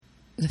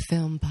the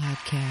film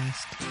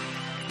podcast.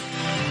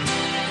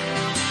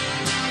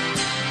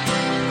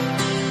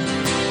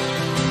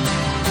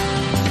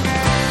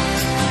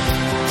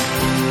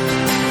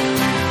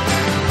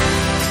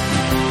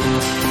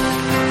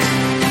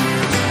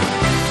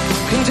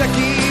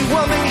 Kentucky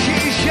woman, she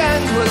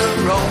shines with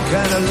her own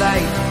kind of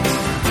light.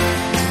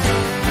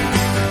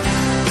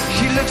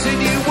 She looks at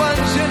you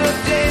once in a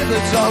day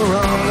that's all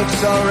wrong,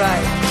 looks all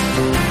right.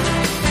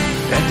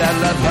 And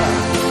I love her.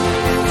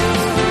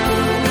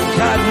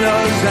 God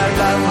knows I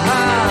love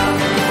her.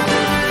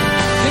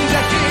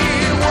 Kentucky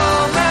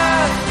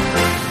woman,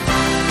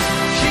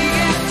 she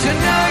gets to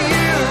know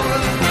you.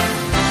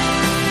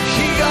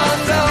 She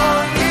gonna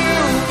own you.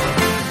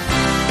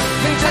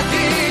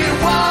 Kentucky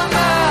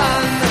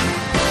woman.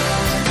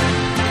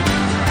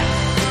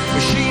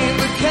 She ain't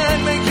the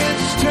kind that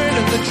gets turned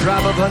at the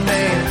drop of her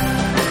name.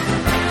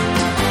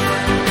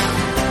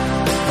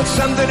 But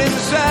something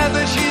inside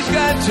that she's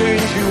got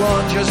turns you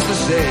on just the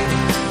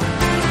same.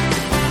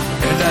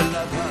 And I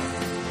love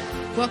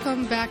her.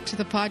 Welcome back to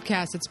the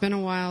podcast. It's been a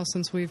while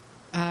since we've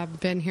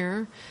been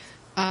here.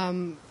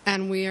 And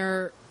we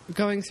are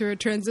going through a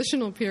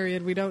transitional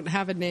period. We don't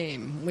have a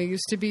name. We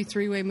used to be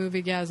Three-Way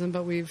Moviegasm,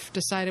 but we've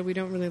decided we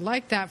don't really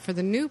like that for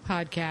the new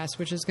podcast,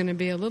 which is going to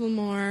be a little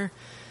more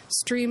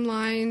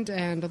streamlined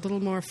and a little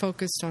more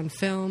focused on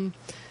film.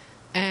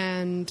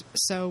 And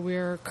so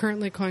we're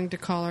currently going to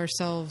call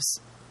ourselves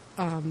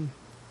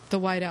The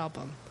White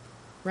Album,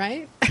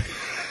 right?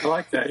 I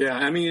like that, yeah.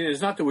 I mean,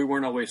 it's not that we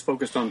weren't always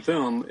focused on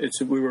film.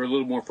 It's we were a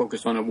little more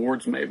focused on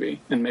awards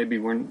maybe, and maybe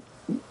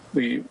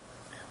we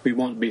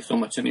won't be so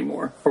much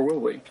anymore. Or will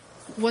we?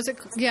 Was it?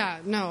 Yeah,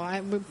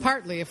 no,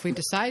 partly if we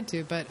decide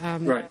to, but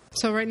right.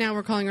 So right now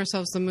we're calling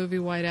ourselves the Movie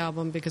White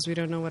Album because we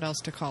don't know what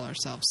else to call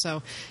ourselves.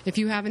 So if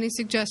you have any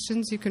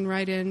suggestions, you can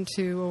write in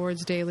to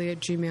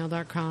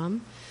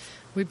awardsdaily@gmail.com.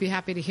 We'd be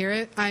happy to hear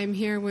it. I'm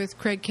here with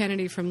Craig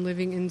Kennedy from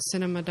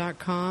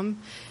livingincinema.com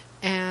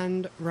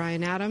and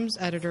Ryan Adams,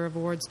 editor of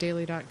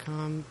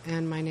awardsdaily.com,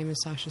 and my name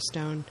is Sasha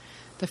Stone,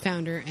 the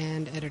founder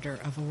and editor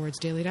of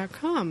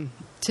awardsdaily.com.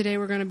 Today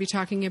we're going to be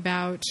talking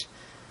about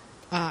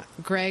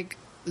Greg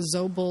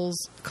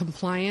Zobel's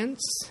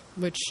Compliance,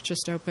 which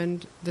just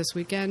opened this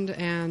weekend,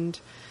 and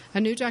a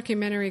new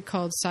documentary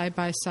called Side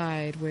by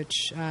Side,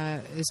 which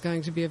is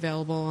going to be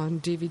available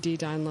on DVD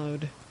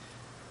download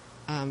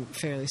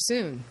fairly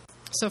soon.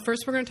 So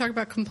first we're going to talk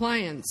about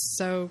Compliance.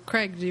 So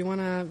Craig, do you want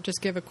to just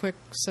give a quick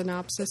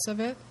synopsis of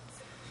it?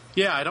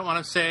 Yeah, I don't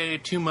want to say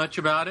too much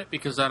about it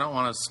because I don't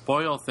want to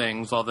spoil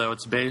things, although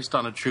it's based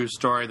on a true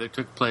story that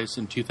took place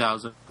in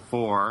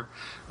 2004.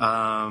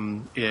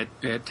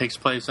 It takes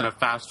place in a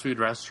fast food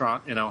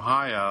restaurant in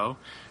Ohio,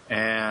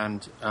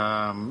 and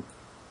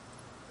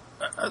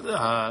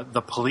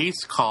the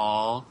police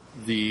call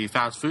the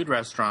fast food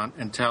restaurant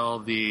and tell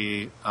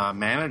the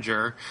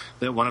manager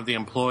that one of the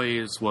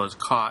employees was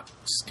caught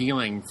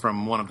stealing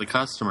from one of the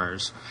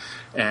customers.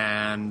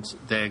 And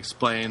they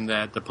explain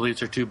that the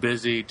police are too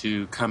busy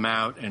to come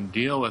out and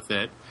deal with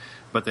it,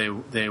 but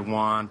they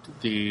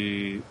want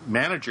the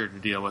manager to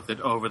deal with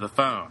it over the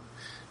phone.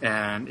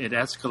 And it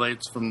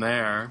escalates from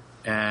there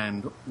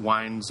and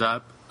winds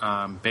up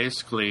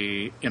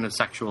basically in a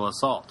sexual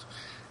assault.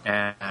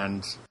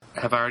 And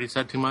have I already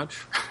said too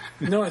much?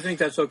 No, I think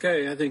that's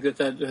okay. I think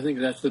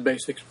that's the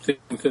basic thing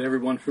that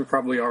everyone should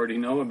probably already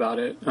know about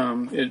it.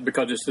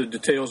 Because it's the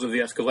details of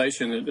the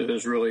escalation that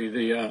is really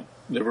the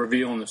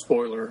reveal and the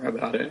spoiler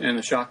about it, and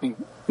the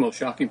most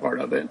shocking part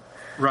of it.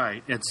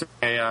 Right. It's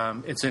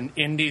an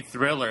indie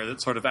thriller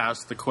that sort of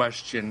asks the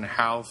question: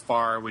 how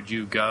far would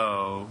you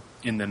go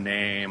in the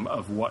name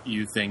of what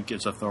you think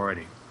is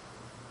authority?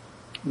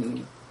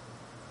 Mm-hmm.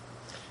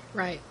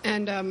 Right,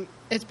 and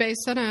it's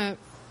based on a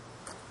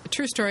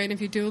true story, and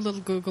if you do a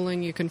little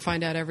Googling, you can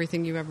find out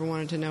everything you ever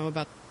wanted to know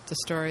about the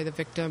story, the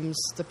victims,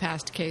 the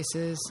past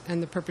cases,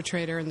 and the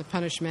perpetrator and the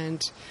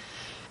punishment.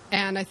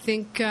 And I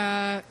think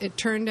it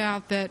turned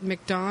out that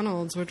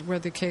McDonald's, where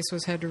the case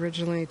had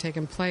originally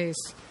taken place,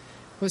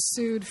 was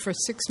sued for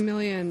 $6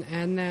 million,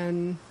 and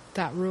then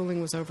that ruling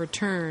was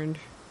overturned.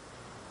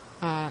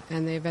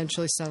 And they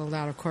eventually settled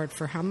out of court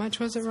for how much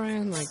was it,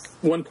 Ryan? Like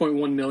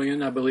 $1.1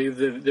 million, I believe.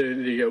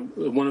 The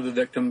one of the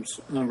victims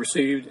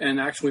received, and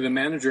actually the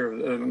manager of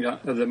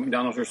the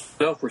McDonald's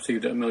herself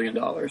received $1 million,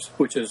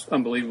 which is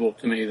unbelievable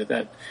to me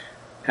that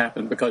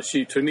happened because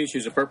to me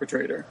she's a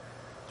perpetrator.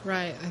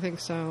 Right, I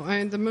think so. I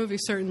mean, the movie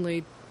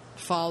certainly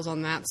falls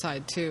on that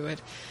side too.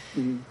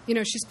 Mm-hmm. You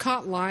know, she's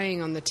caught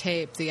lying on the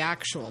tape, the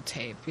actual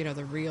tape,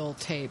 the real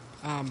tape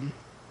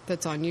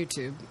that's on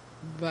YouTube,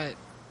 but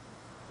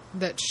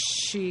that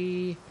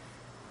she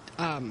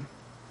the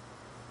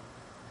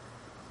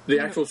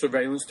actual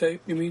surveillance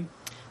tape, you mean?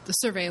 The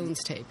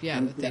surveillance tape,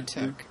 that they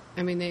took.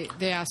 I mean,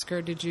 they asked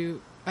her, did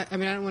you... I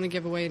mean, I don't want to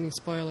give away any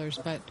spoilers,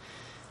 but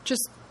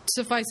just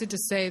suffice it to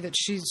say that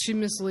she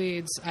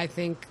misleads, I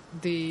think,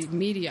 the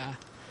media.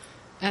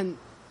 And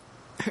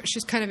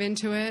she's kind of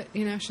into it,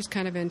 she's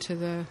kind of into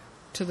the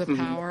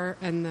power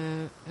and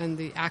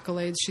the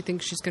accolades she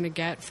thinks she's going to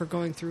get for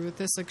going through with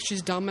this. Like,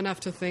 she's dumb enough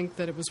to think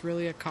that it was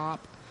really a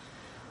cop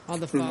on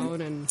the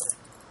phone, and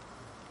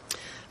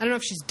I don't know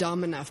if she's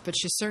dumb enough, but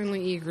she's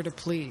certainly eager to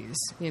please,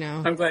 you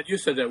know. I'm glad you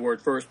said that word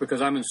first,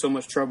 because I'm in so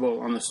much trouble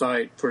on the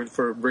site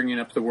for bringing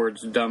up the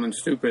words dumb and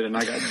stupid, and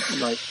I got,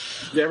 like,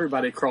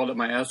 everybody crawled up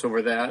my ass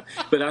over that.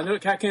 But I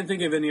can't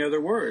think of any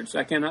other words.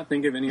 I cannot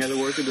think of any other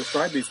words to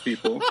describe these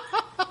people.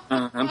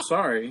 I'm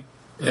sorry.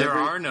 There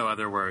are no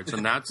other words,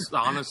 and that's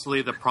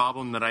honestly the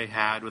problem that I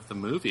had with the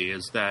movie,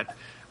 is that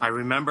I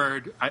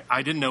remembered,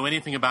 I didn't know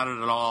anything about it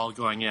at all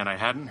going in. I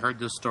hadn't heard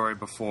this story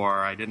before.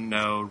 I didn't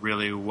know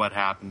really what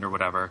happened or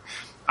whatever.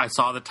 I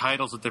saw the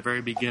titles at the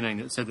very beginning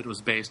that said that it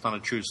was based on a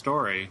true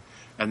story,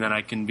 and then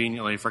I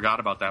conveniently forgot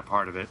about that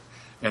part of it.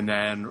 And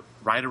then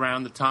right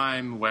around the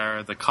time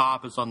where the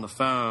cop is on the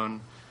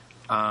phone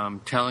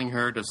telling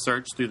her to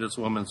search through this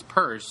woman's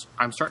purse,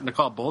 I'm starting to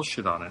call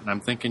bullshit on it. And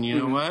I'm thinking, you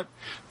know what?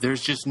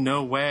 There's just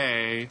no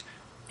way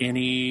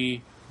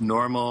any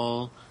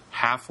normal,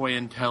 halfway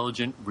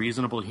intelligent,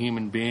 reasonable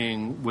human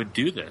being would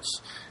do this.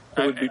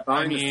 I would be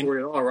buying the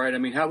story at all, right? I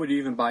mean, how would you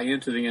even buy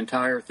into the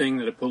entire thing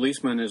that a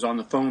policeman is on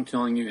the phone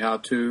telling you how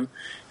to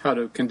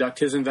conduct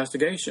his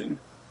investigation?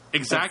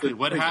 Exactly.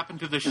 What happened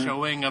to the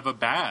showing of a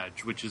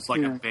badge, which is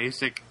like a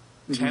basic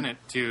tenet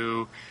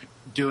to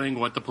doing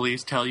what the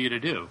police tell you to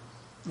do?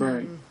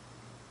 Right.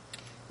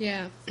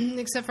 Yeah,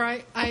 except for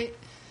I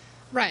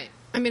right.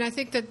 I mean, I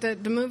think that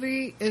the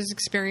movie has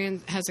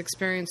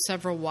experienced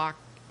several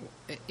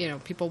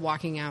people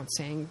walking out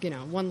saying, you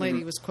know, one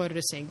lady was quoted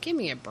as saying, "Give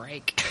me a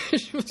break."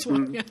 She was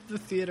walking out of the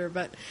theater,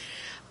 but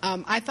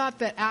I thought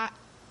that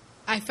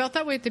I felt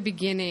that way at the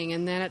beginning,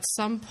 and then at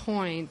some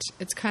point,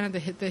 it's kind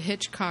of the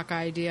Hitchcock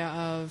idea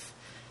of,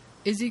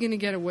 is he going to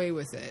get away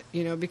with it?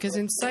 You know, because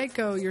in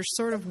Psycho, you're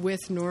sort of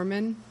with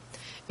Norman.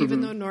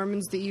 Even though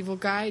Norman's the evil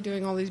guy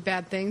doing all these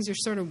bad things, you're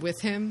sort of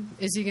with him.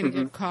 Is he going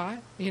to get caught?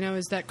 You know,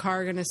 is that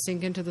car going to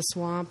sink into the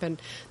swamp?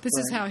 And this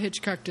is how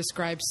Hitchcock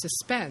describes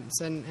suspense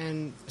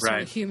and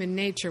sort of human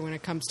nature when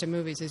it comes to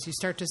movies, is you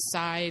start to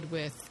side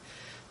with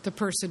the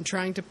person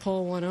trying to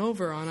pull one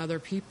over on other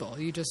people.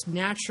 You just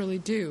naturally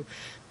do.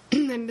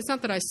 And it's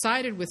not that I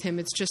sided with him.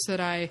 It's just that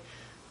I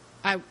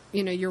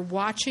you're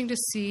watching to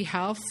see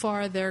how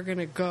far they're going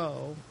to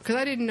go. Because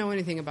I didn't know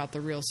anything about the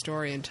real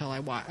story until I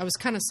watched. I was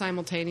kind of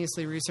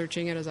simultaneously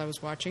researching it as I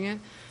was watching it.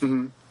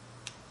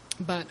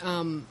 But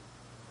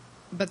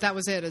that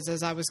was it.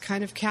 As I was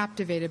kind of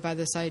captivated by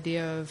this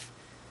idea of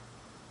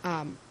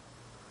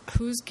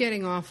who's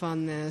getting off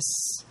on this.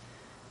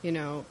 You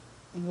know,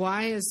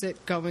 why is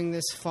it going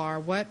this far?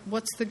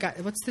 What's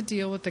the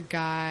deal with the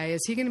guy?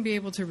 Is he going to be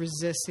able to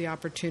resist the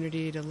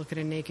opportunity to look at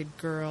a naked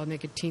girl,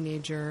 naked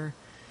teenager?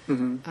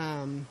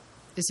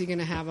 Is he going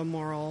to have a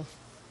moral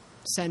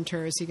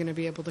center? Is he going to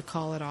be able to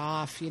call it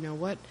off? You know,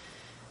 what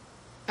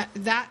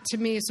that to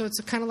me, so it's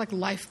kind of like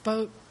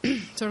Lifeboat,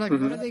 sort of like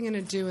what are they going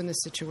to do in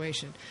this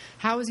situation?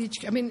 How is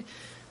each, I mean,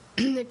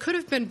 it could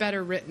have been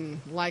better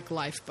written like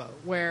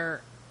Lifeboat,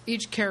 where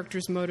each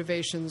character's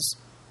motivations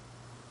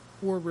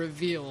were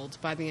revealed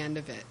by the end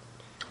of it.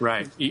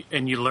 Right.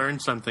 And you learn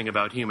something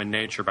about human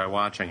nature by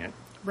watching it.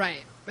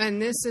 Right.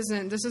 And this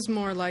is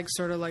more like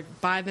sort of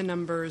like by the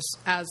numbers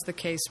as the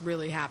case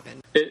really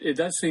happened. It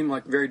does seem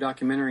like very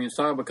documentary in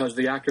style because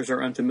the actors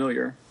are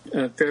unfamiliar,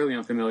 fairly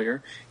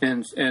unfamiliar,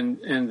 and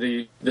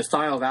the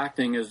style of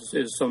acting is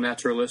so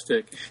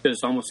naturalistic that it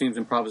almost seems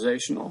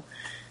improvisational.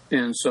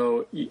 And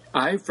so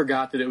I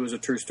forgot that it was a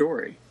true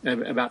story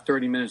about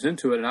 30 minutes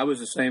into it, and I was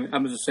the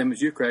same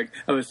as you, Craig.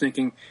 I was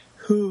thinking,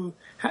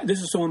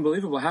 this is so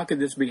unbelievable. How could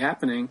this be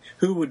happening?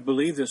 Who would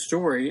believe this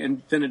story?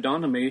 And then it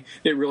dawned on me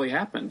it really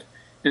happened.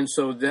 And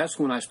so that's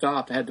when I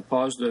stopped. I had to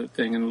pause the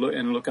thing and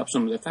look up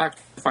some of the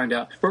facts to find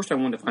out. First, I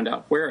wanted to find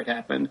out where it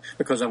happened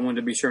because I wanted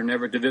to be sure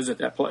never to visit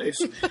that place.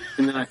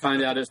 And then I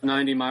find out it's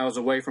 90 miles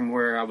away from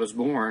where I was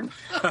born.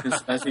 And so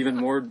that's even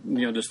more,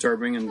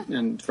 disturbing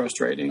and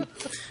frustrating.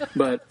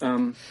 But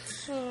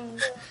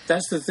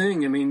that's the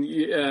thing. I mean,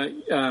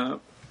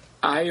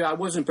 I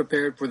wasn't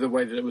prepared for the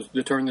way that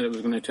the turn that it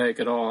was going to take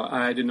at all.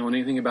 I didn't know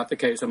anything about the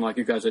case. I'm like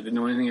you guys. I didn't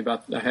know anything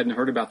I hadn't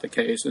heard about the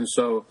case, and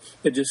so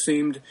it just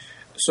seemed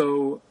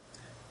so.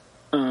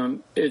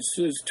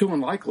 It's too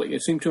unlikely.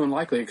 It seemed too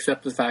unlikely,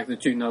 except the fact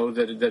that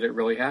that it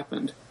really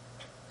happened.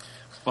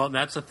 Well,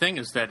 that's the thing,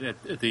 is that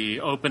at the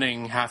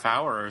opening half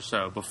hour or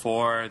so,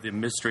 before the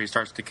mystery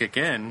starts to kick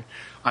in,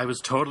 I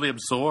was totally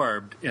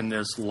absorbed in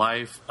this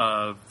life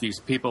of these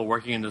people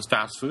working in this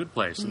fast food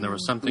place. And there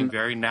was something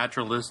very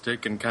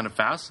naturalistic and kind of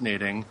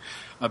fascinating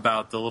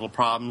about the little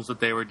problems that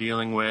they were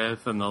dealing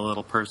with and the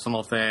little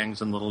personal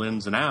things and little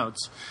ins and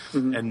outs.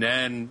 And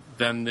then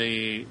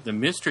the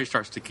mystery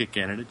starts to kick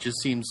in, and it just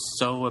seems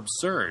so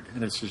absurd.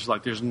 And it's just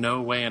like, there's no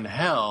way in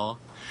hell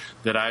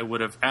that I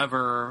would have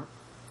ever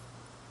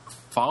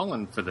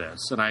fallen for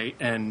this,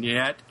 and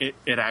yet it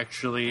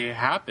actually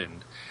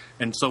happened.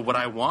 And so what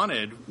I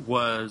wanted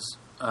was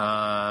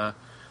not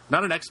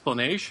an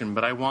explanation,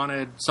 but I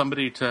wanted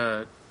somebody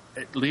to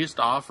at least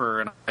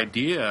offer an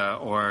idea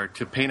or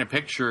to paint a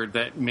picture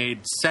that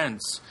made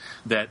sense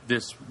that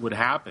this would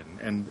happen.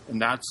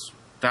 And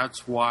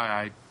that's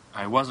why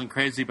I wasn't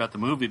crazy about the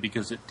movie,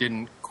 because it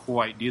didn't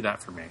quite do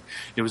that for me.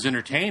 It was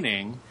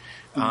entertaining,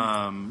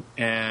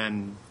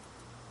 and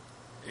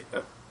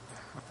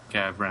okay,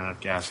 I've ran out of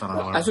gas. I don't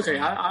know what That's okay.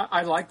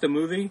 I liked the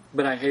movie,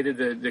 but I hated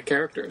the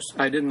characters. If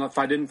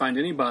I didn't find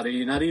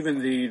anybody, not even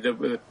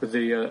the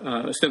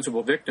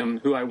ostensible victim,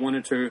 who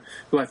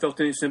I felt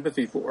any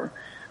sympathy for.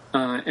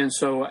 And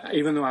so,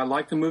 even though I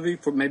liked the movie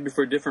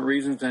for different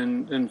reasons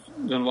than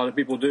a lot of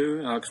people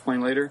do, I'll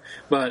explain later.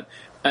 But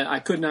I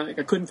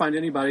couldn't find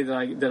anybody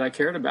that I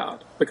cared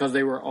about, because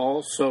they were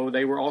all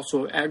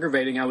so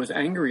aggravating. I was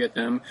angry at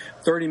them.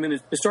 30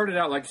 minutes. It started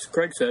out, like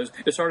Craig says,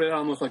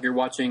 almost like you're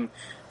watching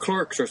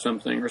Clerks or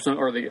something, or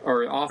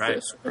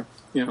Office, right.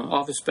 Or,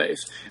 Office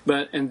Space.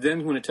 And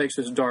then when it takes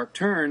this dark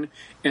turn,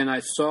 and I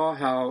saw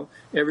how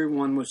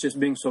everyone was just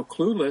being so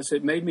clueless,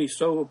 it made me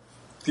so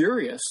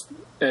furious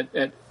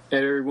at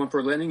everyone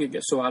for letting it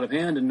get so out of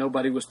hand, and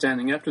nobody was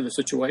standing up to the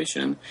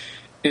situation.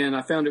 And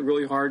I found it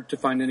really hard to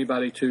find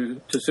anybody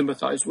to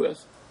sympathize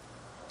with.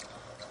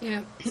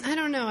 Yeah, I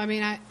don't know. I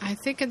mean, I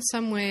think in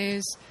some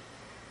ways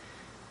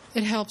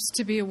it helps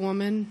to be a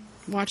woman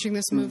watching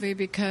this movie,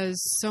 because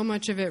so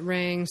much of it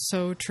rang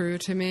so true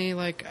to me.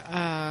 Like,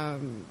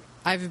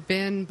 I've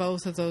been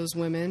both of those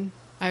women.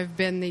 I've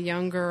been the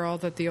young girl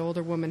that the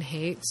older woman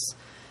hates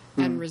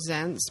and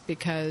resents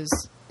because,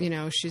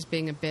 she's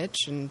being a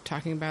bitch and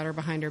talking about her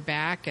behind her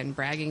back and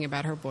bragging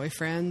about her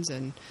boyfriends.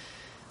 And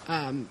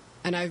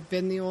I've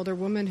been the older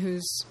woman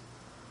who's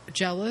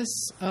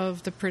jealous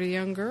of the pretty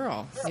young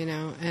girl,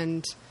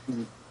 and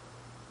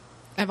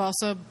I've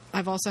also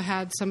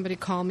had somebody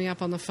call me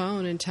up on the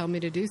phone and tell me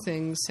to do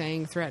things,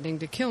 threatening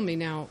to kill me.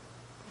 Now,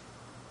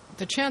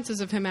 the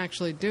chances of him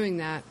actually doing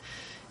that,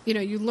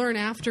 you learn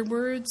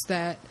afterwards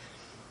that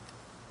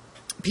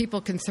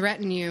people can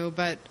threaten you,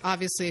 but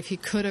obviously if he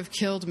could have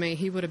killed me,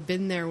 he would have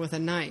been there with a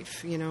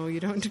knife. You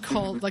don't have to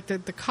call like the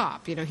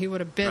cop. He would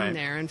have been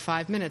there in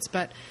 5 minutes.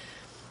 But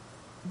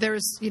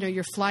there's,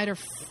 your fight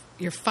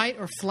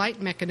or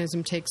flight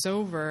mechanism takes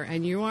over,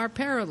 and you are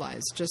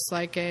paralyzed, just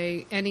like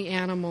any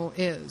animal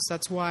is.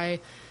 That's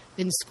why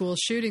in school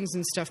shootings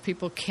and stuff,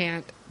 people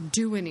can't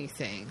do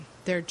anything.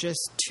 They're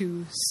just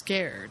too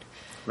scared.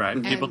 Right.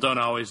 And people don't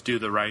always do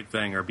the right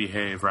thing or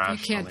behave rationally.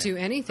 You can't do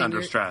anything.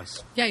 Under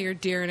stress. Yeah, you're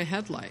deer in the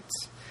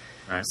headlights.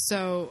 Right.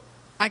 So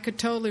I could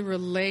totally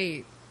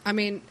relate. I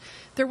mean,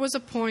 there was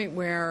a point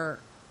where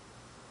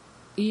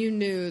you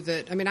knew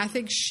that, I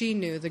think she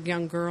knew, the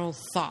young girl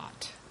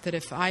thought that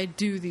if I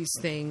do these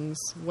things,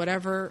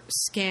 whatever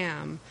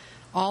scam,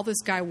 all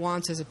this guy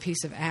wants is a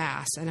piece of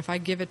ass. And if I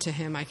give it to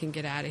him, I can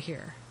get out of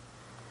here.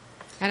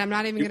 And I'm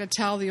not even going to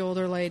tell the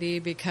older lady,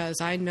 because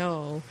I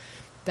know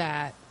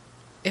that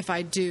if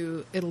I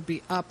do, it'll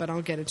be up and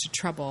I'll get into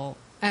trouble.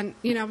 And,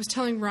 I was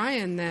telling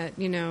Ryan that,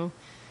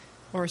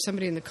 or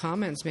somebody in the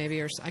comments maybe,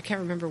 or I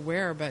can't remember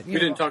where, but... We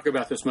didn't talk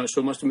about this much,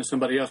 so it must have been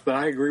somebody else, but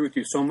I agree with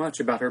you so much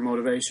about her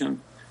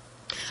motivation.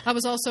 I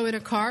was also in a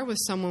car with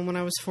someone when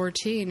I was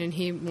 14, and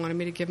he wanted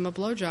me to give him a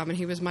blowjob, and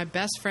he was my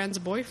best friend's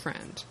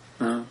boyfriend.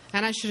 Uh-huh.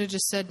 And I should have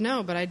just said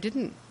no, but I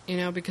didn't,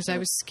 because I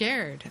was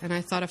scared. And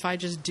I thought, if I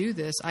just do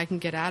this, I can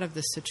get out of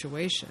this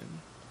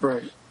situation.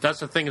 Right.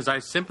 That's the thing, is I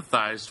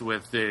sympathized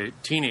with the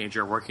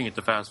teenager working at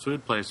the fast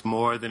food place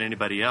more than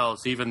anybody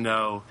else. Even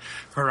though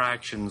her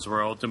actions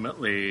were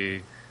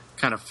ultimately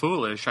kind of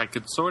foolish, I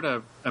could sort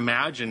of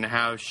imagine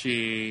how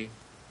she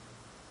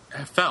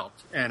felt.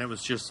 And it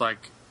was just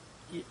like,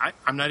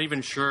 I'm not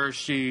even sure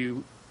she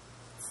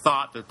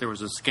thought that there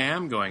was a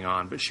scam going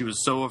on, but she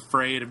was so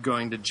afraid of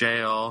going to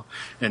jail,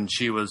 and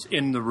she was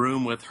in the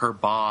room with her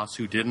boss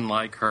who didn't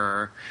like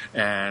her,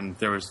 and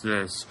there was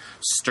this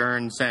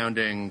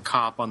stern-sounding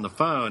cop on the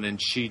phone, and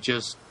she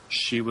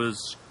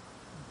was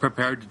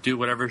prepared to do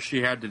whatever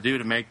she had to do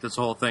to make this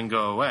whole thing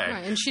go away.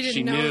 Right, and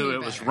she knew any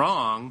it was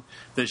wrong,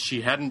 that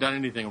she hadn't done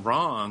anything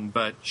wrong,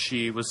 but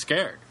she was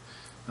scared.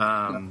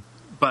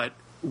 But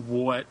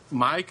what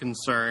my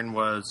concern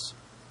was,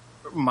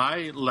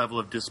 my level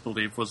of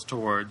disbelief was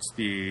towards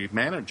the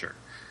manager.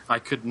 I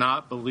could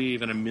not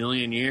believe in a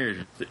million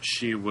years that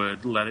she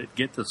would let it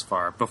get this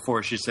far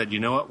before she said, you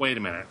know what, wait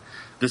a minute,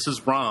 this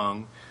is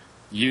wrong.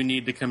 You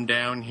need to come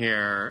down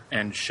here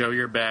and show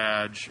your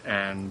badge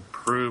and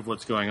prove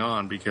what's going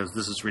on, because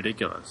this is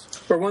ridiculous.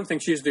 For one thing,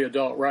 she's the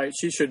adult, right?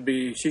 She should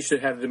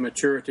have the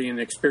maturity and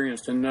the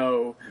experience to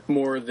know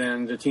more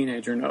than the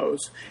teenager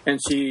knows. And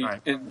she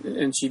right.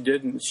 and she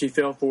didn't. She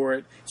fell for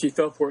it. She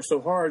fell for it so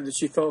hard that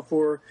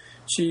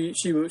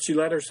she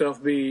let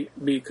herself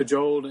be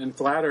cajoled and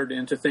flattered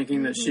into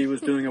thinking that she was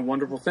doing a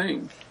wonderful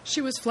thing.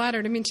 She was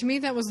flattered. To me,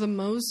 that was the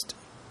most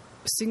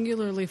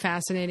singularly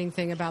fascinating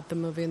thing about the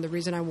movie, and the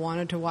reason I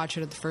wanted to watch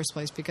it in the first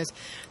place, because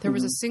there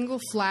was a single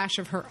flash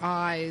of her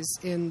eyes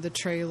in the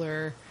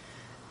trailer,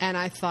 and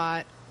I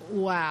thought,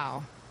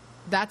 wow,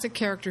 that's a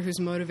character whose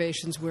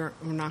motivations we're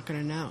not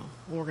going to know.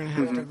 We're going to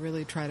have to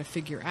really try to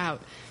figure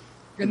out.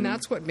 And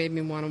that's what made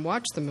me want to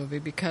watch the movie,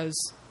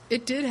 because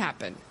it did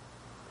happen.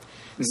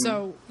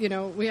 So,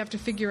 we have to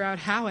figure out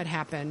how it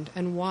happened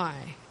and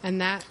why. And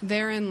that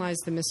therein lies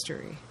the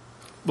mystery.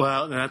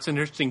 Well, that's an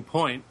interesting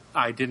point.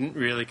 I didn't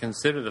really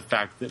consider the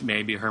fact that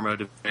maybe her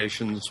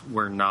motivations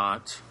were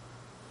not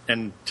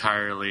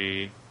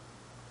entirely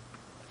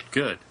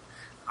good.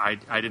 I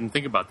didn't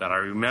think about that. I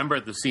remember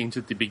the scenes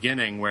at the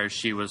beginning where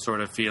she was sort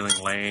of feeling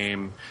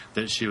lame,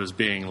 that she was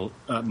being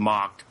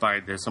mocked by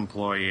this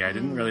employee. I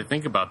didn't really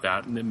think about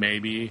that, and that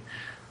maybe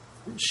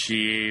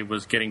she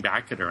was getting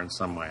back at her in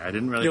some way. I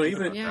didn't really think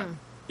about that.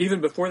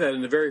 Even before that,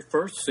 in the very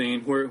first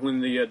scene,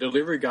 when the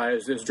delivery guy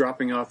is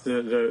dropping off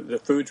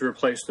the food to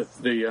replace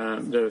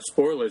the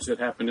spoilage that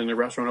happened in the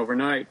restaurant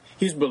overnight,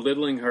 he's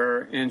belittling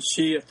her, and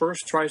she at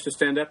first tries to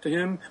stand up to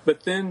him,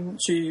 but then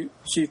she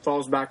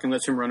falls back and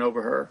lets him run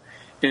over her.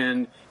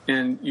 And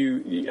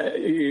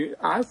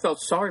I felt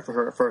sorry for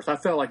her at first. I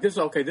felt like this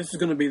is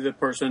going to be the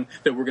person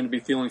that we're going to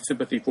be feeling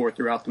sympathy for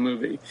throughout the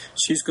movie.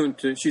 She's going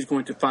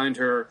to find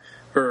her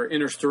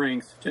inner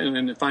strength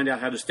and find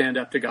out how to stand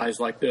up to guys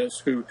like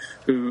this who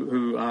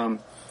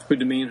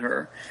demean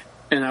her.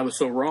 And I was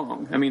so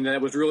wrong. I mean,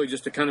 that was really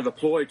just a kind of a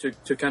ploy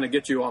to kind of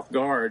get you off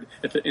guard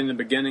in the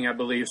beginning, I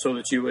believe, so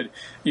that you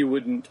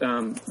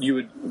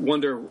would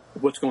wonder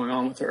what's going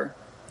on with her.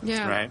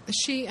 Yeah, right.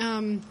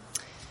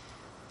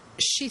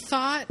 She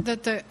thought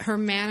that her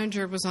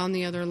manager was on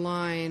the other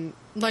line.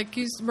 Like,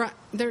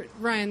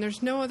 Ryan,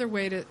 there's no other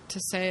way to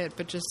say it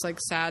but just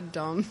like sad,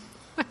 dumb.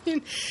 I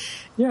mean,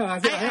 yeah,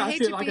 I hate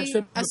feel to like be I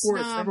said before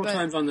several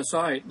times on the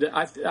site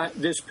that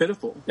it's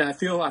pitiful. I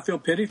feel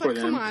pity for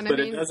them, but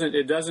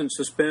it doesn't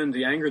suspend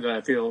the anger that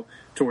I feel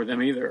toward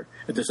them either.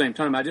 At the same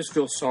time, I just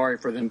feel sorry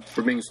for them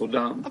for being so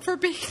dumb. For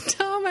being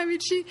dumb, I mean,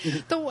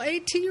 the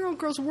 18-year-old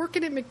girl's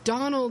working at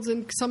McDonald's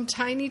in some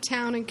tiny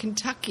town in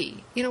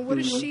Kentucky. You know, what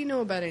does she know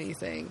about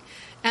anything?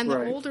 And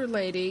the older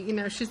lady, you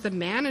know, she's the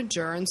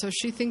manager, and so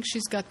she thinks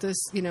she's got this.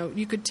 You know,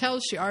 you could tell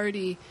she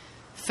already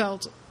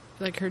felt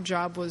like her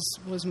job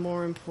was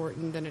more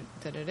important than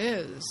it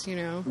is, you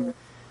know.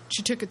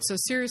 She took it so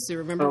seriously.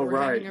 Remember,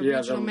 we're having a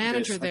regional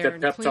manager there.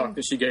 Like that pep talk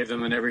that she gave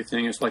them and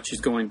everything. It's like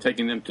she's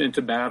taking them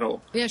into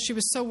battle. Yeah, she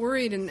was so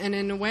worried, and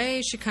in a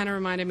way, she kind of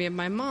reminded me of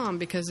my mom,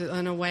 because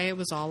in a way, it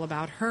was all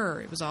about her.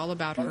 It was all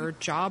about her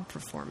job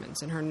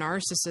performance and her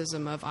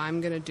narcissism of,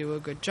 I'm going to do a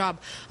good job.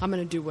 I'm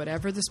going to do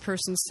whatever this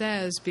person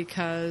says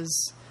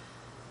because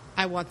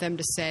I want them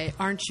to say,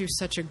 aren't you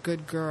such a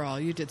good girl?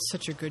 You did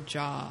such a good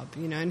job,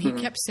 you know. And he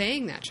kept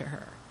saying that to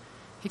her.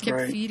 He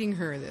kept feeding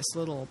her this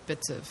little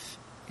bits of,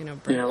 you know,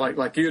 bread. Yeah,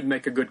 like you'd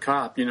make a good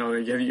cop. You know,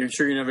 you're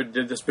sure you never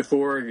did this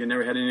before. You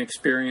never had any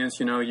experience.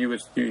 You know, you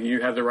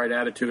have the right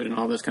attitude and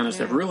all this kind of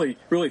stuff. Really,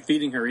 really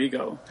feeding her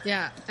ego.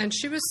 Yeah, and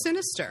she was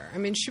sinister. I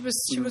mean, she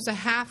was a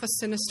half a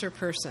sinister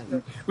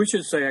person. We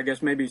should say, I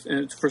guess, maybe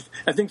first.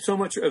 I think so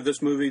much of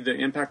this movie, the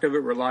impact of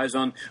it relies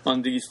on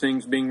these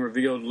things being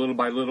revealed little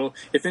by little.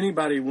 If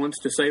anybody wants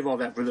to save all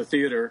that for the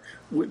theater,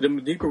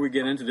 the deeper we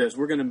get into this,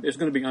 it's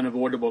going to be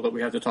unavoidable that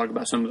we have to talk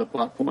about some of the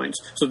plot points.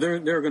 So there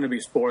are going to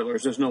be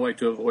spoilers. There's no way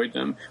to avoid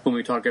them when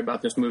we talk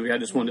about this movie. I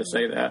just wanted to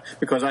say that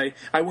because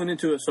I went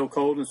into it so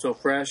cold and so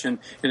fresh, and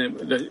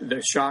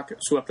the shock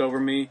swept over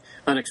me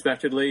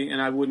unexpectedly,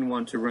 and I wouldn't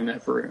want to ruin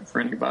that for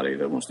anybody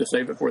that wants to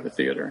save it for the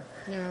theater.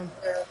 Yeah.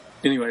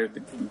 Anyway,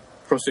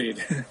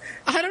 proceed.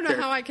 I don't know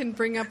how I can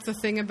bring up the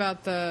thing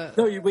about the...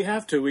 No, we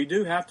have to. We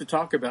do have to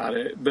talk about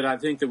it, but I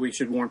think that we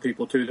should warn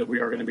people, too, that we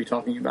are going to be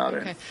talking about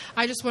it. Okay.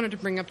 I just wanted to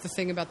bring up the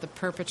thing about the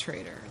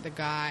perpetrator, the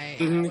guy,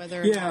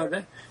 whether...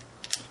 Yeah,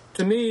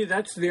 to me,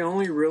 that's the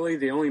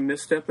only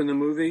misstep in the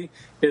movie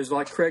is,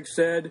 like Craig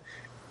said,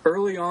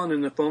 early on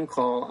in the phone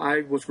call,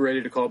 I was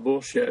ready to call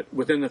bullshit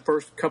within the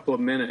first couple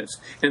of minutes,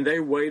 and they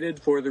waited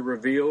for the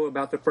reveal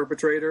about the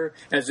perpetrator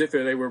as if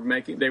they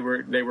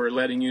were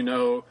letting you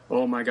know,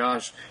 oh my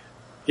gosh,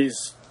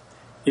 he's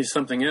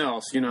something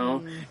else, you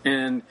know,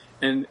 and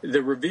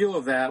the reveal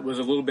of that was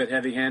a little bit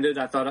heavy-handed.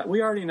 I thought,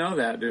 we already know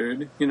that,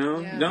 dude, you know?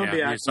 Yeah. Don't be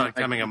acting he's not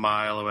coming a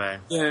mile away.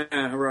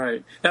 Yeah,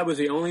 right. That was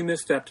the only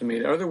misstep to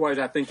me. Otherwise,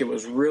 I think it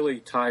was really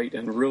tight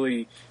and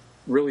really,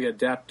 really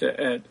adept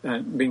at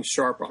being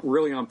sharp,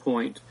 really on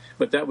point.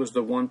 But that was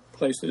the one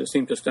place that it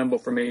seemed to stumble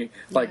for me.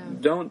 Like,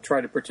 don't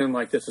try to pretend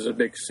like this is a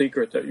big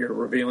secret that you're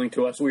revealing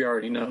to us. We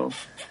already know.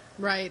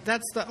 Right.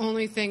 That's the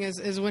only thing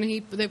is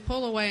when they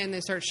pull away and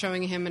they start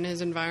showing him in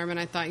his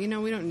environment, I thought, you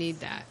know, we don't need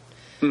that.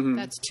 Mm-hmm.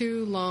 That's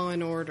too Law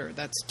and Order.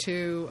 That's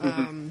too...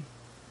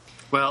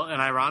 Well,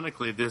 and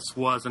ironically, this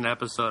was an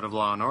episode of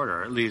Law and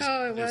Order. At least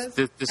it was?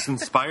 This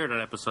inspired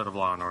an episode of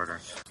Law and Order.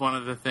 One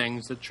of the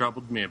things that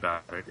troubled me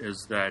about it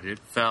is that it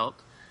felt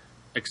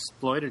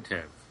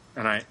exploitative.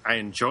 And I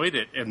enjoyed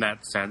it in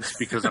that sense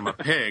because I'm a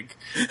pig,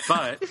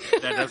 but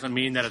that doesn't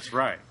mean that it's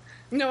right.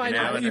 No, I know.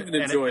 I even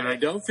enjoyed it. I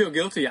don't feel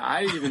guilty.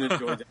 I even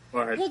enjoyed that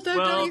part.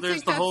 Well,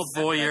 there's the whole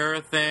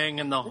voyeur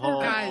thing and the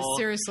whole... Guys,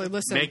 seriously,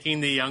 listen.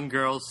 Making the young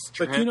girls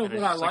strip. But you know what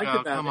I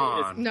like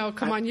about it? No,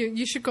 come on.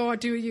 You should go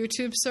do a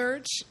YouTube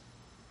search.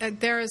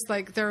 There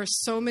are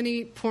so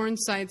many porn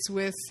sites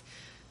with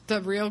the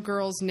real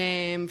girl's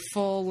name,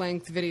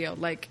 full-length video.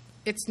 Like,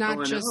 it's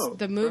not just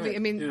the movie. Right. I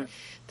mean,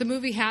 the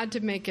movie had to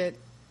make it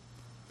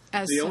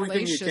as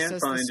salacious as the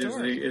story. The only thing you can't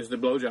find is the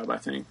blowjob, I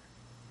think.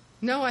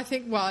 No, I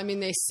think, well, I mean,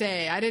 they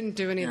say. I didn't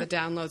do any of the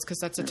downloads because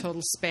that's a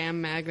total spam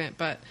magnet.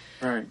 But,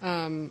 Right.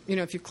 you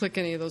know, if you click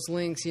any of those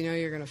links, you know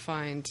you're going to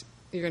find,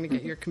 you're going to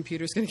get, your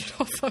computer's going to get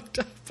all fucked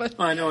up. But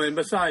I know, and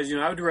besides, you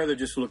know, I would rather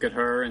just look at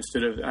her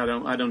instead of,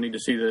 I don't need to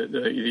see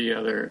the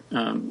other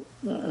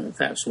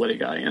fat, sweaty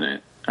guy in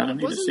it. I don't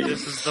need to see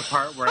This is the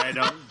part where I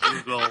don't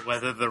Google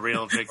whether the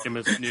real victim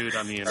is nude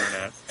on the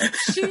internet.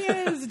 she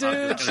is,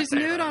 dude. She's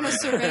nude on a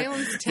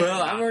surveillance tape.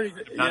 Well, I've already.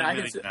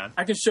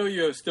 I can show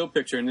you a still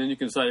picture, and then you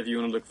can decide if you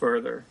want to look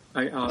further.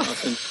 I'll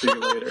send it to you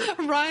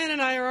later. Ryan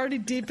and I are already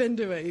deep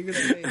into it. You can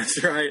see.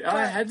 That's right.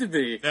 I had to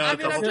be. No, I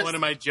mean, the whole point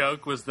of my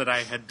joke was that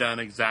I had done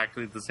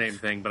exactly the same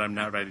thing, but I'm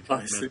not ready to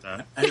admit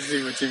that. I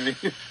see what you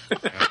mean.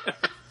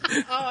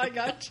 Oh, I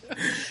got you.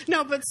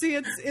 No, but see,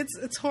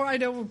 it's horrible. I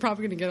know we're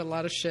probably going to get a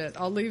lot of shit.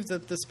 I'll leave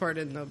this part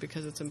in though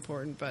because it's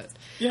important. But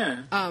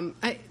Yeah.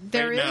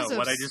 there is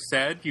what I just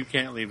said you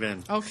can't leave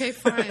in. Okay,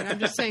 fine. I'm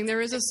just saying there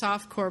is a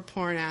softcore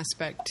porn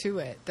aspect to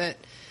it that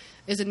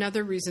is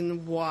another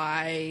reason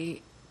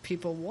why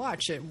people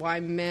watch it. Why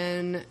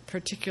men,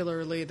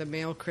 particularly the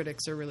male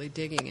critics, are really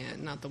digging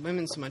it. Not the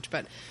women so much,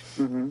 but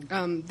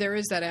there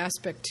is that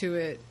aspect to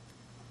it.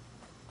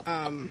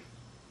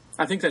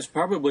 I think that's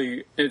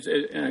probably at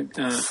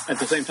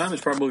the same time.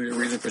 It's probably the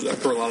reason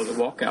for a lot of the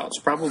walkouts.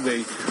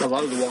 Probably a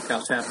lot of the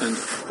walkouts happened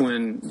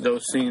when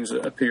those scenes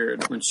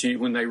appeared.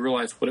 When they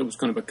realized what it was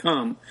going to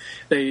become,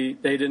 they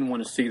didn't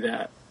want to see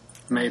that.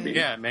 Maybe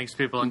Yeah, it makes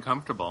people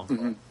uncomfortable,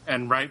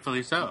 and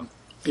rightfully so.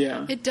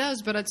 Yeah, It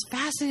does, but it's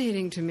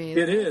fascinating to me.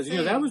 it is. You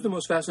know, that was the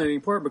most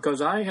fascinating part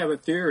because I have a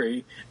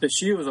theory that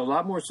she was a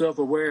lot more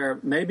self-aware.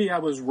 Maybe I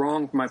was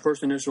wrong. My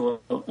first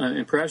initial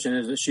impression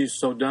is that she's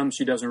so dumb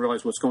she doesn't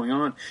realize what's going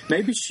on.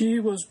 Maybe she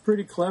was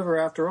pretty clever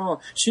after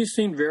all. She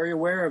seemed very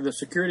aware of the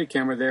security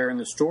camera there in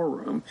the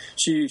storeroom.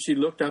 She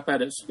looked up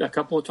at it a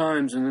couple of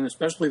times, and then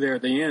especially there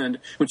at the end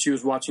when she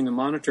was watching the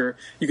monitor,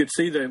 you could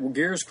see the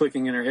gears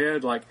clicking in her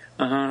head. Like,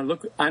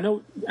 look, I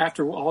know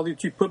after all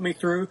that you put me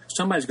through,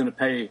 somebody's going to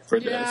pay for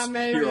this. Yeah,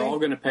 maybe. You're all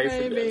going to pay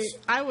for this.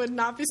 I would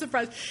not be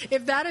surprised.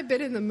 If that had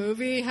been in the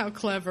movie, how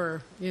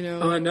clever, you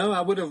know. No,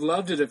 I would have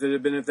loved it if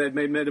they'd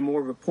made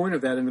more of a point of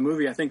that in the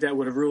movie. I think that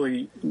would have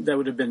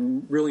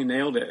been really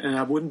nailed it, and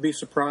I wouldn't be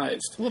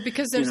surprised. Well,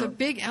 because there's a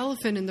big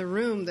elephant in the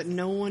room that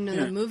no one in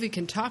the movie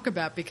can talk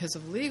about because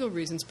of legal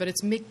reasons, but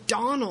it's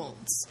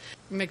McDonald's.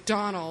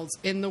 McDonald's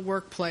in the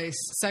workplace,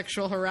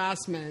 sexual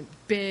harassment,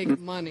 big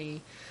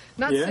money.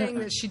 Not saying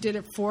that she did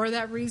it for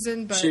that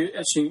reason, but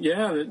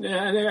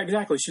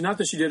exactly. Not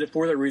that she did it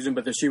for that reason,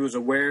 but that she was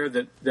aware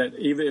that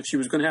even if she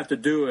was going to have to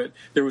do it,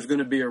 there was going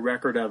to be a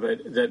record of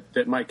it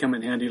that might come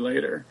in handy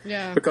later.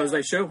 Yeah. Because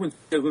they show when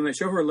they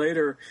show her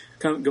later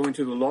going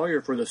to the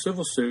lawyer for the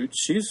civil suit,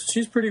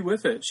 she's pretty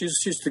with it.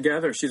 She's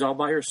together. She's all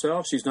by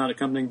herself. She's not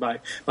accompanied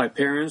by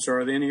parents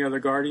or any other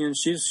guardians.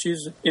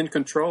 She's in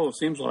control. It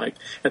seems like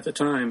at the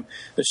time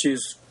that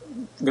she's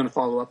going to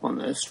follow up on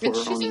this for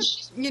her own.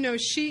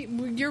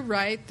 You're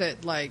right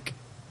that like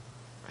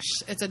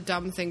it's a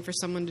dumb thing for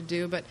someone to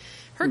do, but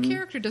her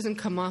character doesn't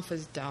come off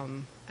as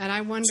dumb, and I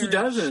wonder. She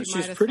doesn't.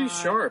 She's pretty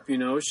sharp, you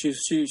know. She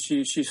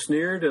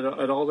sneered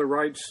at all the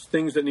right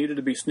things that needed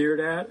to be sneered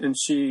at, and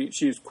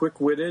she's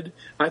quick-witted.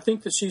 I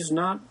think that she's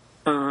not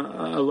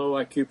a low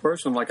IQ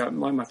person like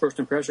my first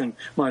impression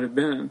might have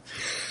been.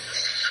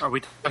 Are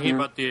we talking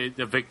about the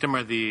victim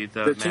or the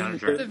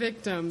manager? The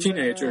victim.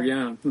 Teenager,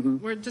 yeah. Mm-hmm.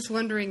 We're just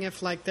wondering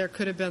if like there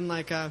could have been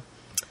like a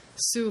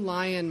Sue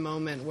Lyon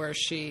moment where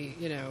she,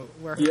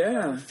 where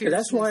her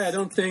that's why I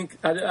don't think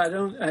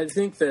I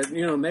think that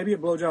maybe a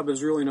blowjob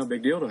is really no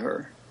big deal to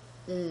her.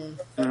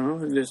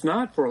 It's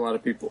not for a lot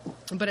of people.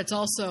 But it's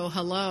also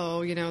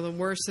the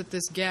worse that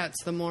this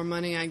gets, the more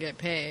money I get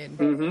paid.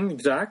 Mm-hmm.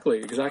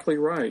 Exactly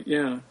right.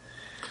 Yeah.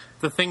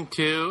 The thing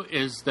too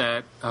is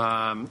that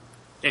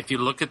if you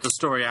look at the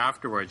story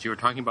afterwards, you were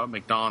talking about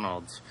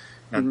McDonald's.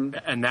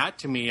 And that,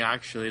 to me,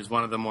 actually is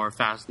one of the more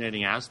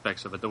fascinating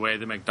aspects of it, the way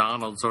that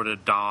McDonald's sort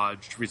of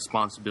dodged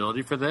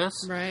responsibility for this.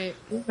 Right.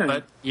 Yeah.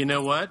 But you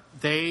know what?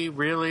 They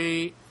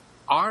really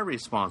are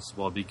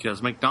responsible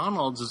because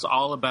McDonald's is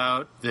all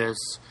about this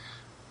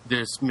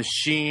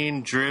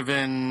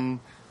machine-driven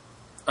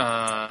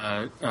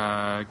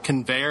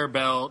conveyor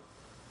belt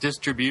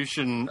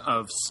distribution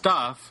of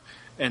stuff.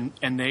 And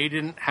they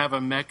didn't have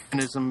a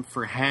mechanism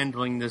for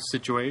handling this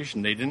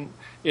situation. They didn't,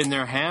 in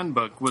their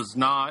handbook, was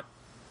not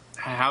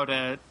how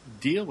to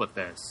deal with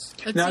this.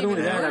 Not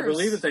only that, I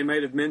believe that they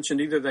may have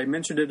mentioned, either they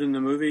mentioned it in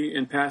the movie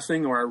in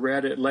passing or I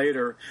read it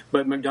later,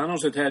 but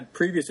McDonald's had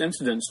previous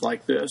incidents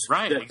like this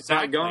that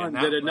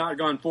had not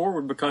gone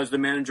forward because the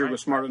manager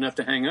was smart enough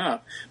to hang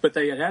up. But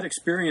they had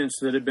experience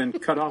that had been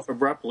cut off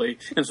abruptly,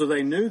 and so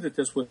they knew that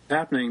this was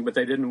happening, but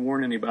they didn't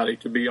warn anybody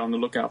to be on the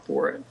lookout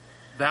for it.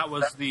 That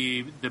was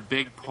the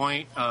big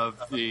point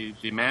of the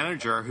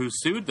manager who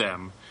sued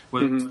them,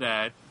 was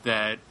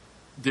that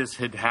this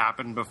had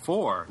happened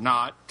before,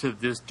 not to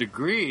this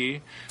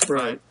degree,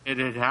 but it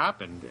had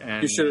happened.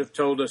 And you should have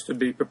told us to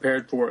be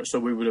prepared for it, so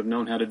we would have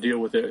known how to deal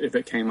with it if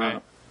it came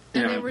up.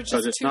 And they were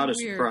just it's too not a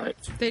weird. surprise.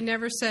 They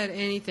never said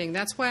anything.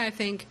 That's why I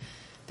think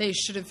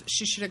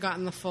she should have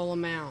gotten the full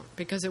amount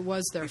because it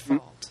was their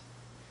fault.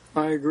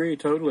 I agree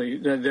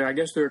totally. I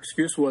guess their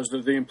excuse was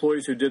that the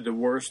employees who did the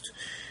worst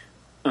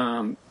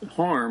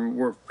harm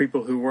were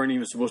people who weren't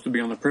even supposed to be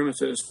on the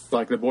premises.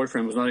 Like the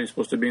boyfriend was not even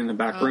supposed to be in the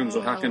back room, so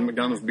how can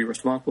McDonald's be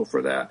responsible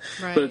for that?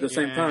 Right. But at the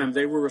same time,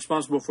 they were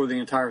responsible for the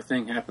entire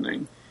thing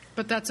happening.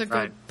 But that's a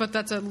good, but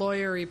that's a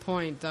lawyery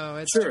point, though.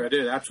 It's sure, it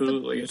is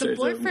absolutely. It's a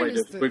way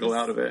to wiggle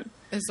out of it.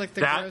 It's like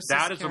that is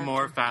character. A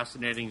more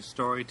fascinating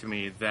story to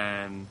me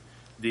than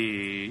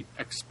the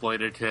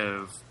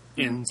exploitative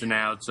ins and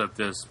outs of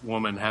this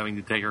woman having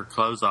to take her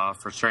clothes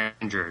off for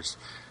strangers.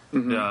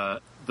 Mm-hmm.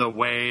 The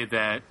way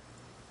that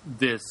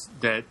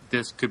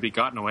this could be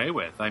gotten away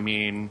with. I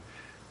mean,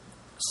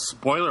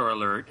 spoiler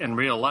alert, in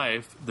real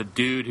life, the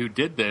dude who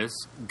did this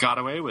got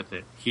away with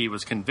it. He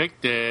was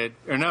convicted,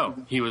 or no,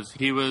 he was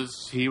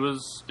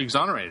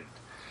exonerated.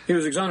 He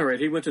was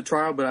exonerated. He went to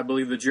trial, but I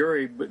believe the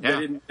jury,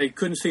 they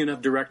couldn't see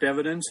enough direct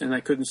evidence, and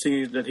they couldn't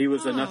see that he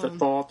was enough at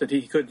fault, that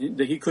he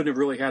couldn't have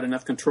really had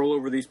enough control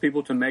over these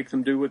people to make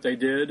them do what they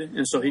did,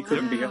 and so he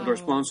couldn't be held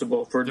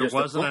responsible for. There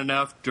wasn't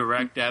enough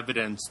direct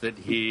evidence that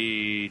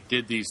he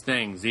did these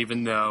things,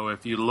 even though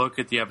if you look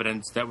at the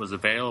evidence that was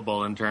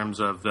available in terms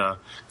of the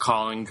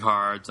calling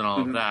cards and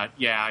all of that,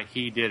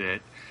 he did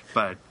it.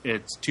 But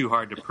it's too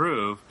hard to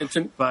prove.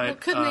 But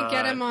couldn't they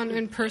get him on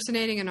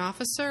impersonating an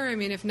officer? I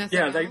mean, if nothing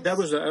else? That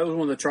was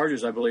one of the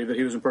charges, I believe, that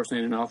he was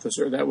impersonating an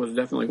officer. That was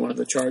definitely one of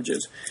the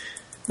charges.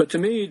 But to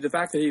me, the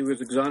fact that he was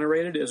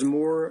exonerated is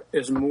more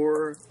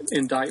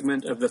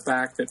indictment of the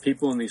fact that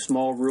people in these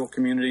small rural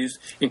communities,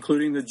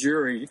 including the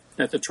jury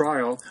at the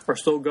trial, are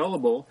so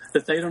gullible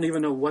that they don't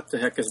even know what the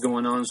heck is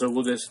going on. So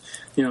we'll just,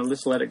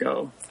 let's let it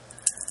go.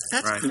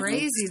 That's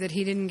crazy that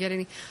he didn't get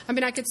any. I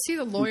mean, I could see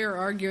the lawyer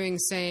arguing,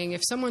 saying, if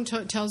someone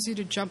tells you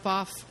to jump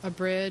off a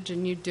bridge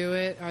and you do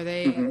it, are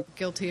they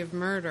guilty of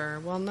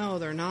murder? Well, no,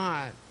 they're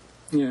not.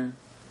 Yeah.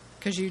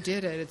 Because you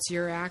did it. It's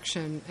your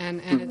action.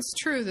 And it's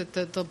true that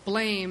the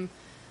blame,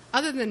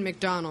 other than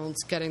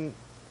McDonald's getting,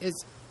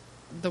 is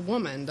the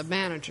woman, the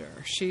manager.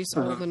 She's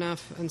old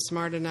enough and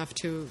smart enough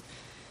to,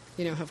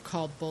 have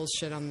called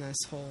bullshit on this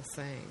whole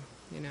thing.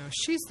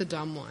 She's the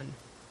dumb one.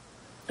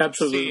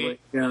 Absolutely,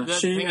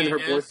 she and her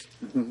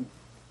boyfriend.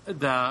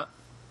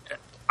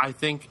 I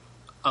think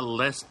a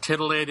less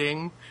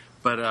titillating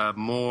but a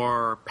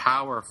more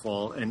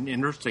powerful and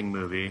interesting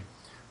movie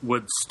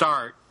would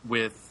start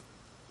with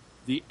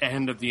the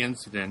end of the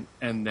incident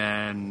and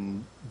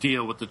then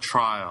deal with the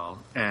trial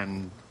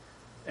and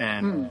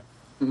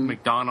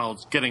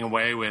McDonald's getting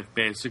away with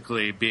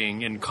basically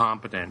being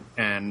incompetent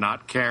and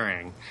not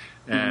caring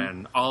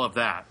and all of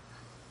that.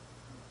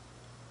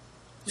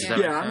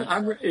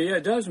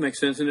 It does make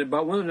sense. And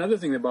another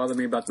thing that bothered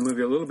me about the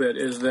movie a little bit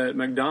is that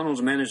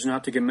McDonald's managed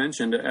not to get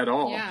mentioned at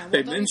all. Yeah,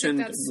 they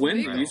mentioned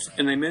Wendy's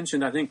and they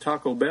mentioned, I think,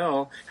 Taco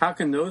Bell. How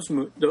can those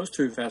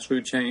two fast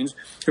food chains,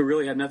 who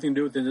really had nothing to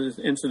do with this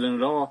incident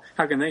at all,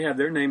 how can they have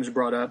their names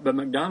brought up? But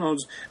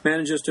McDonald's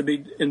manages to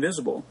be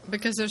invisible.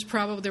 Because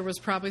there was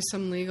probably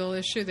some legal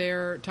issue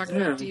there. Talking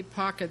about deep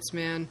pockets,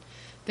 man.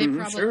 They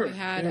probably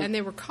had, and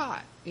they were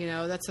caught.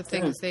 That's the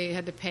thing is they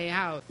had to pay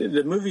out.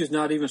 The movie is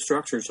not even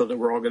structured so that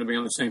we're all going to be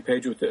on the same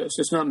page with this.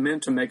 It's not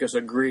meant to make us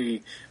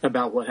agree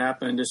about what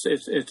happened.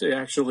 It's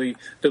actually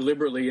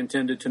deliberately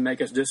intended to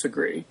make us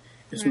disagree.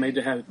 It's made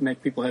to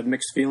make people have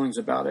mixed feelings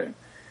about it.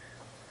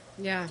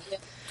 Yeah.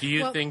 Do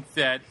you think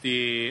that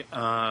the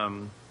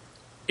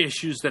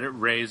issues that it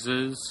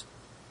raises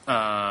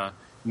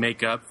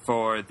make up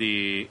for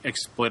the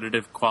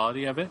exploitative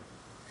quality of it?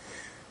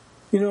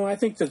 I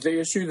think that the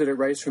issue that it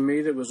raised for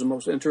me that was the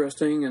most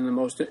interesting and the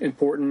most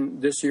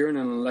important this year in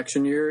an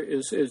election year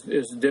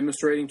is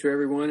demonstrating to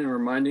everyone and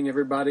reminding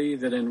everybody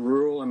that in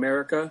rural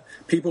America,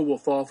 people will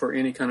fall for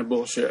any kind of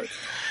bullshit.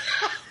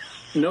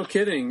 No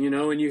kidding,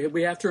 and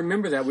we have to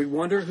remember that. We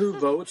wonder who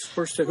votes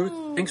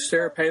who thinks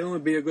Sarah Palin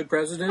would be a good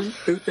president,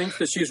 who thinks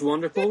that she's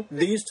wonderful.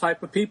 These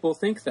type of people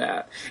think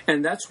that.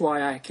 And that's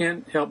why I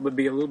can't help but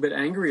be a little bit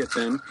angry at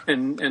them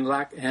and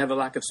have a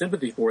lack of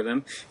sympathy for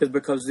them, is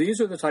because these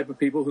are the type of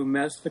people who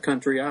mess the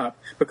country up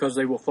because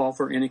they will fall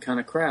for any kind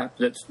of crap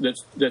that's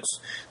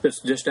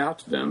dished out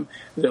to them.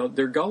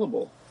 They're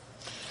gullible.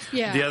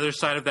 Yeah. The other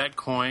side of that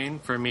coin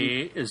for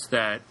me is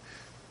that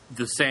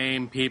the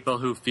same people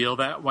who feel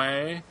that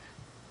way,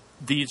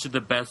 these are the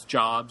best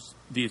jobs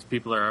these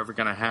people are ever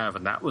going to have,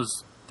 and that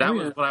was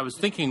what I was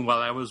thinking while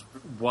I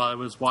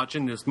was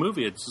watching this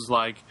movie. It's just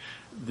like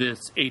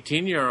this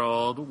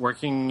 18-year-old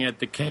working at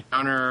the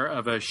counter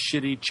of a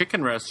shitty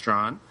chicken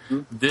restaurant.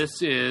 Mm-hmm.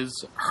 This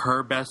is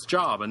her best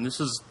job, and this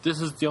is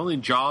the only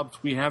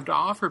jobs we have to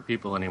offer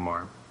people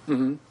anymore.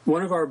 Mm-hmm.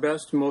 One of our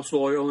best, most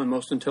loyal, and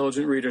most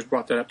intelligent readers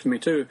brought that up to me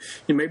too.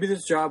 Maybe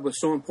this job was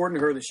so important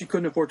to her that she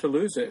couldn't afford to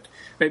lose it.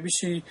 I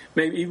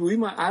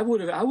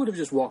would have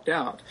just walked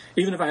out,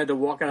 even if I had to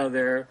walk out of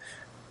there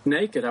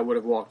naked. I would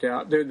have walked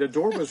out. The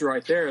door was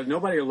right there.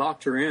 Nobody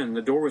locked her in.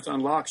 The door was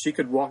unlocked. She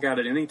could walk out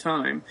at any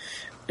time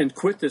and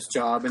quit this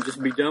job and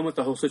just be done with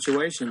the whole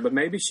situation. But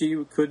maybe she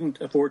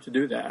couldn't afford to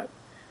do that.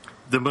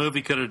 the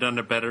movie could have done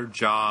a better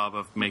job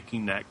of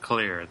making that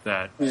clear,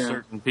 that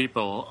certain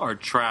people are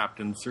trapped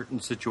in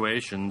certain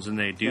situations and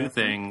they do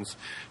things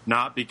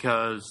not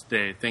because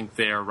they think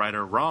they are right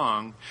or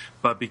wrong,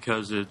 but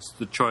because it's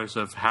the choice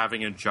of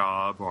having a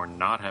job or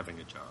not having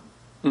a job.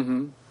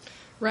 Mm-hmm.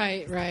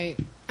 Right.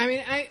 I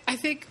mean, I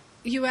think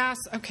you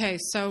asked, okay,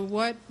 so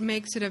what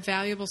makes it a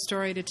valuable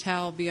story to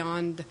tell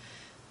beyond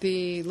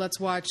the let's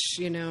watch,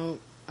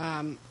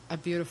 a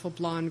beautiful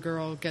blonde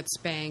girl get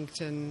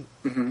spanked and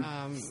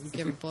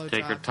give a blowjob.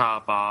 Take her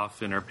top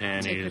off in her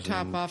panties. Take her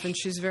top off, and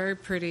she's very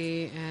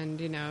pretty.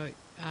 And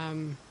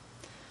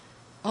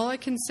all I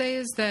can say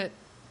is that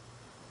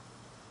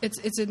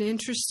it's an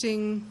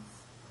interesting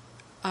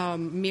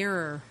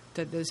mirror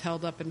that is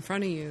held up in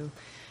front of you,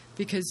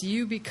 because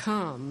you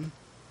become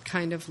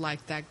kind of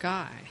like that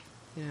guy.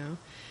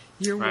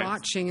 You're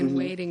watching and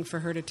waiting for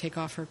her to take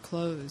off her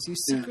clothes. You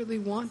secretly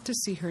want to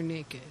see her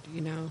naked.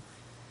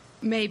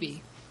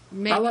 Maybe.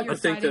 I like to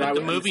think that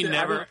the movie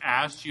never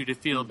asked you to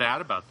feel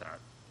bad about that.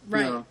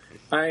 Right. No.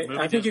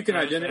 I think you can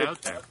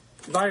identify.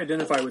 If I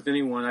identify with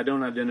anyone, I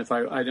don't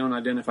identify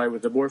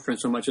with the boyfriend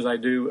so much as I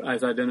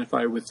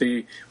identify with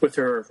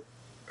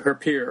her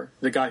peer,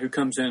 the guy who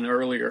comes in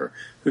earlier,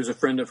 who's a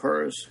friend of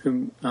hers,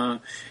 and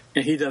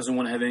he doesn't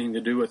want to have anything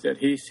to do with it.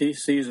 He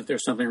sees that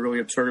there's something really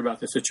absurd about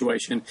the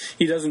situation.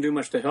 He doesn't do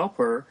much to help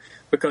her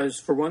because,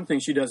 for one thing,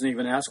 she doesn't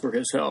even ask for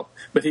his help.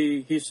 But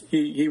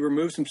he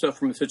removes himself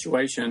from the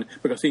situation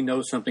because he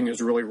knows something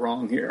is really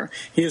wrong here.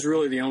 He's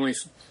really the only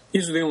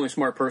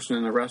smart person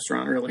in the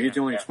restaurant. Really, he's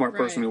the only smart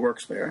person who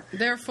works there.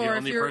 Therefore, the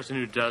only person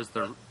who does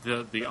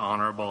the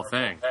honorable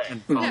thing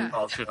and calls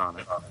bullshit on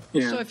it.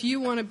 Yeah. So if you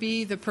want to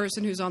be the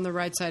person who's on the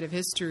right side of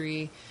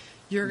history,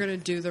 you're going to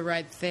do the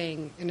right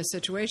thing in a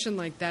situation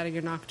like that, and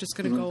you're not just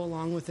going to go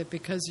along with it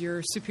because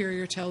your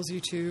superior tells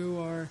you to,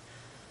 or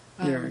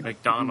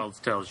McDonald's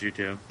tells you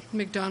to.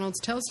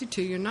 McDonald's tells you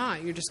to. You're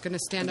not. You're just going to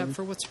stand up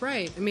for what's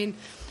right. I mean,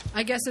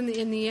 I guess in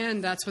the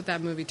end, that's what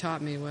that movie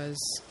taught me was,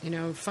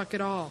 fuck it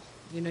all.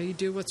 You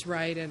do what's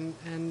right,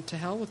 and to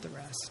hell with the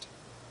rest.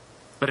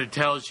 But it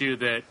tells you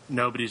that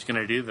nobody's going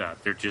to do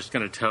that. They're just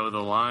going to toe the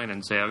line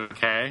and say,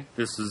 okay,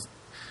 this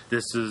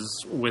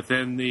is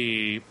within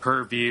the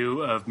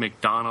purview of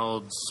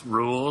McDonald's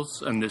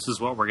rules, and this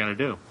is what we're going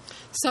to do.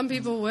 Some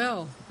people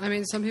will. I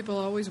mean, some people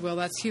always will.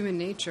 That's human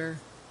nature,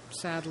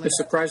 sadly. It's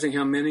surprising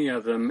how many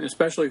of them,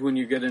 especially when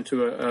you get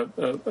into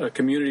a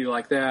community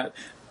like that,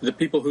 the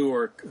people who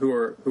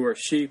are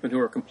sheep and who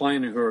are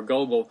compliant and who are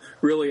gullible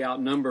really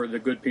outnumber the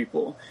good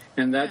people,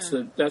 and that's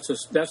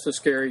the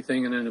scary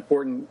thing and an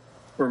important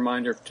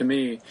reminder to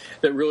me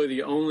that really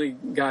the only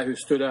guy who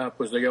stood up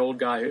was the old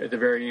guy at the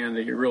very end,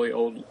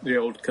 the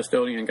old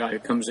custodian guy who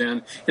comes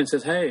in and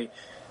says, "Hey,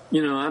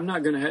 I'm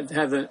not going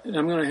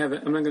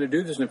to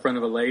do this in front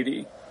of a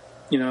lady."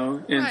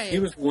 And he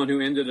was the one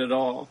who ended it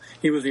all.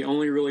 He was the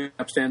only really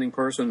upstanding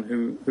person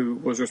who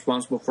was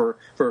responsible for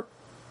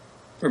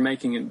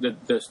making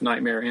this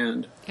nightmare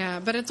end.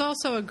 Yeah, but it's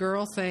also a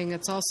girl thing.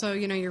 It's also,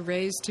 you're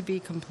raised to be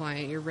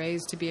compliant. You're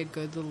raised to be a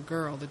good little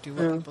girl, to do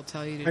what people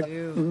tell you to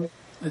do.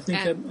 I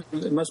think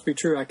that it must be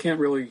true. I can't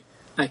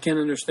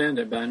understand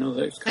it, but I know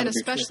that it's kind of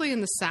especially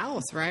in the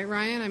South, right,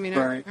 Ryan? I mean,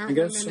 right. I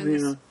guess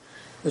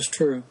that's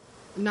true.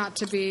 Not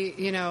to be,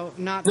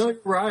 not. No, you're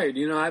right.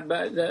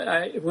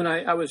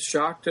 I was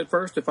shocked at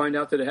first to find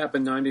out that it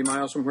happened 90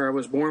 miles from where I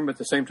was born, but at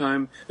the same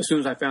time, as soon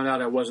as I found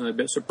out, I wasn't a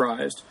bit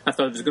surprised. I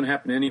thought it was going to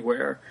happen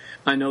anywhere.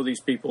 I know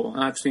these people.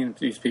 I've seen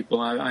these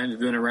people. I've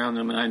been around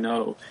them, and I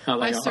know how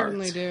they are. I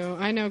certainly do.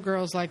 I know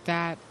girls like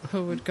that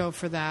who would go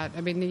for that.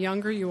 I mean, the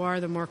younger you are,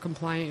 the more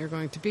compliant you're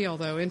going to be.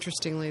 Although,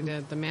 interestingly,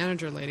 the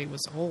manager lady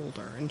was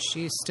older, and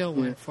she still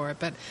went for it.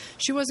 But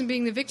she wasn't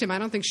being the victim. I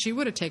don't think she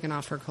would have taken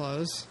off her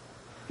clothes.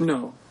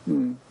 No.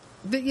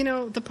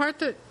 The part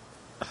that,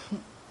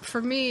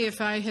 for me, if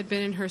I had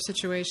been in her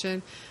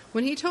situation,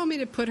 when he told me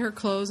to put her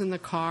clothes in the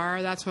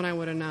car, that's when I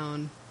would have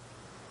known.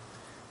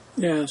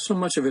 Yeah, so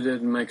much of it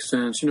didn't make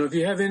sense. If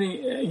you have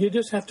you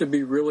just have to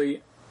be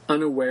really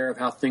unaware of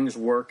how things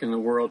work in the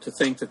world to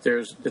think that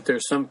there's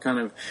some kind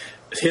of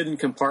hidden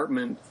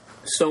compartment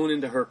sewn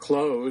into her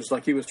clothes,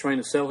 like he was trying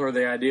to sell her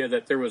the idea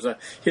that there was a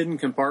hidden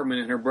compartment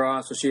in her bra,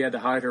 so she had to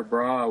hide her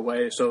bra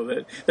away so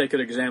that they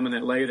could examine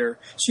it later.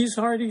 She's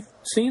already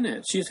seen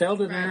it. She's held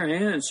it in her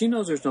hand. She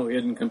knows there's no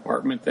hidden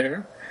compartment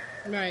there.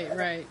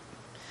 Right.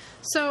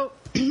 So,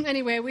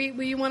 anyway,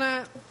 we want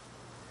to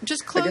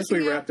just close. I guess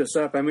we wrap this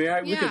up. I mean,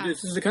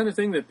 this is the kind of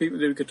thing that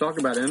we could talk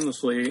about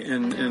endlessly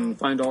and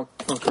find all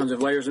kinds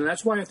of layers, and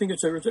that's why I think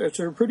it's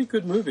a pretty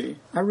good movie.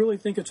 I really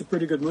think it's a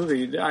pretty good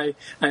movie. I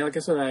like I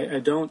said, I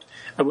don't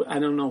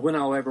know when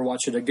I'll ever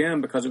watch it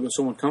again because it was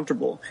so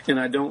uncomfortable, and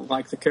I don't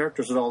like the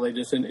characters at all. It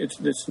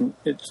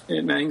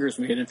angers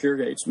me, it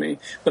infuriates me.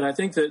 But I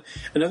think that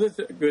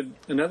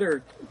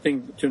another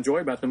thing to enjoy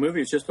about the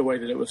movie is just the way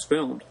that it was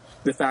filmed.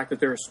 The fact that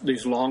there's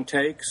these long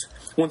takes.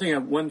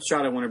 One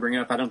shot I want to bring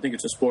up, I don't think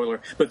it's a spoiler,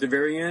 but at the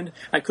very end,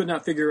 I could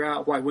not figure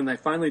out why when they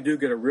finally do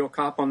get a real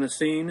cop on the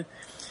scene,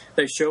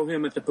 they show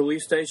him at the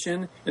police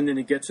station, and then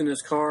he gets in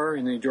his car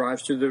and he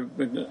drives to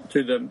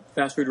the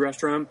fast food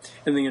restaurant,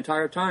 and the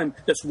entire time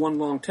that's one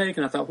long take.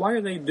 And I thought, why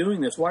are they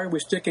doing this? Why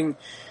is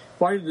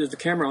the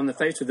camera on the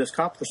face of this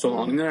cop for so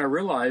long? And then I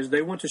realized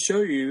they want to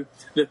show you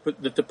that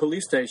the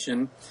police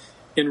station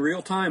in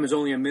real time is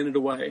only a minute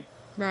away.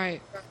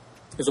 Right.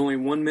 It's only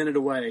 1 minute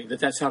away.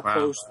 That's how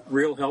close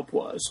real help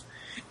was.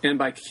 And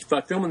by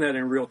filming that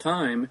in real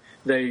time,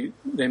 they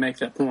make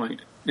that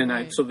point.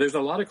 And so there's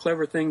a lot of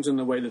clever things in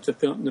the way that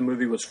the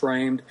movie was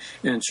framed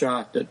and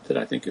shot that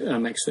I think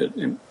makes it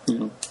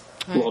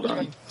well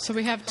done. So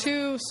we have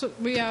two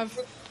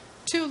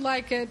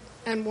like it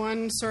and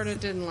one sort of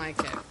didn't like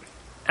it.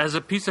 As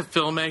a piece of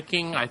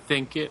filmmaking, I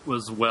think it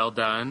was well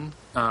done.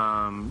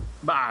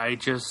 But I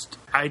just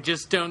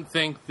don't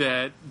think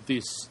that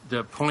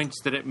the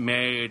points that it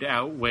made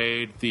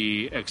outweighed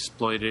the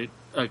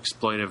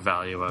exploitive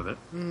value of it.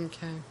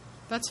 Okay,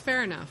 that's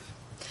fair enough.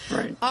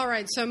 Right. All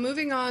right, so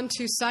moving on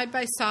to Side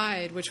by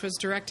Side, which was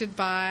directed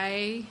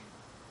by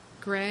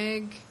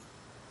Greg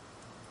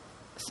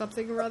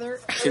something or other.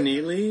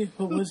 Keneally?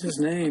 What was his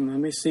name? Let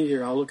me see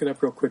here. I'll look it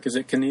up real quick. Is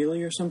it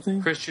Keneally or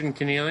something? Christian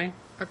Keneally?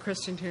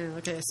 Christian Keneally.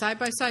 Okay, Side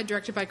by Side,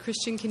 directed by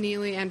Christian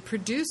Keneally and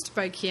produced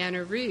by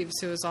Keanu Reeves,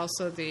 who is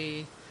also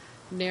the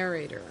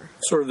narrator.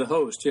 Sort of the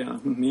host, yeah.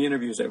 He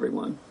interviews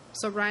everyone.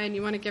 So, Ryan,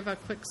 you want to give a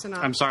quick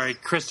synopsis? I'm sorry,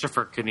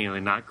 Christopher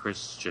Keneally, not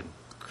Christian.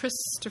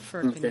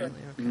 Christopher Keneally, okay.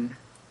 Mm-hmm.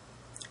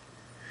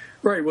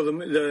 Right.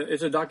 Well,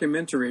 it's a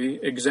documentary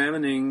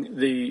examining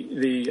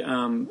the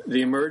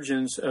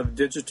emergence of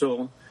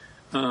digital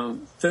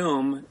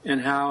film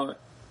and how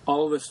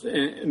all of us,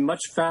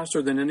 much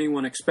faster than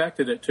anyone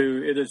expected it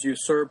to, it has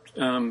usurped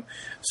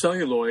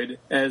celluloid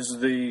as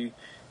the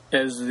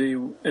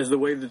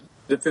way that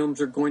the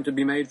films are going to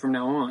be made from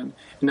now on.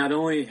 Not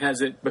only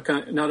is it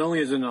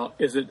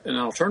an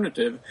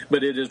alternative,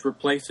 but it is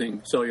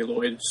replacing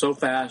celluloid so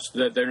fast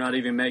that they're not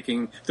even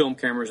making film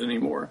cameras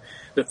anymore.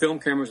 The film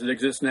cameras that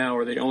exist now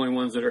are the only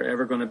ones that are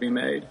ever going to be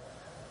made.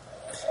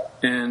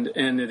 And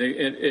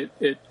it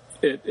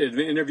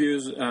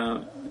interviews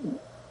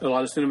a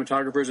lot of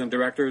cinematographers and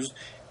directors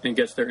and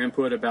gets their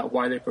input about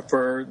why they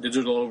prefer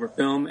digital over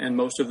film, and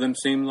most of them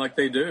seem like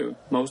they do.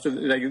 Most of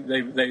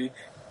they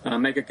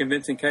make a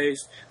convincing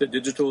case that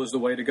digital is the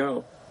way to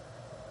go.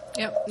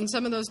 Yep, and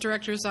some of those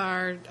directors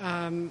are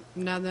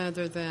none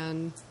other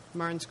than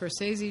Martin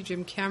Scorsese,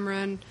 Jim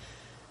Cameron,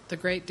 the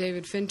great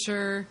David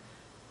Fincher,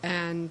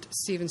 and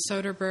Steven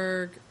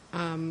Soderbergh,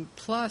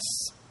 plus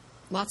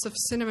lots of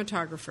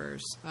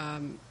cinematographers.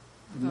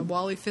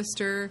 Wally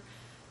Pfister,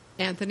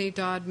 Anthony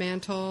Dodd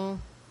Mantle,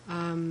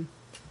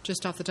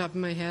 just off the top of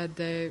my head.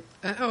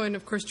 And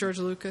of course George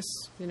Lucas,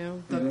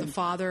 the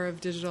father of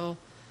digital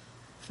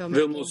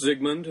filmmaking. Vilmos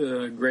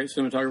Zsigmond, a great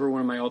cinematographer,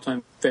 one of my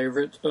all-time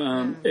favorites.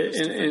 I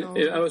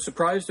was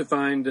surprised to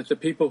find that the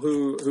people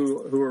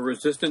who are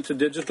resistant to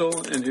digital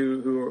and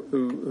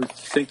who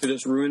think that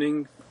it's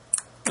ruining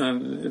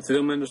the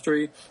film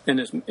industry and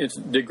it's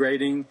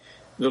degrading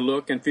the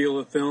look and feel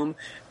of film,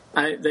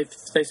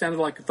 they sounded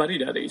like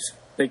fuddy-duddies.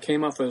 They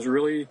came off as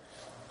really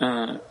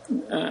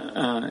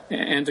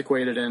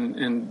antiquated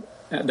and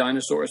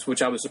dinosaurs,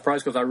 which I was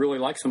surprised because I really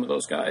like some of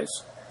those guys.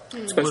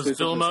 Was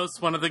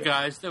Vilmos one of the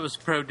guys that was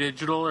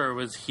pro-digital, or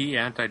was he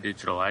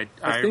anti-digital? I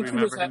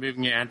remember him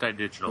being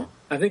anti-digital.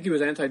 I think he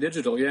was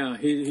anti-digital. Yeah,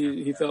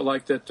 he felt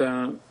like that.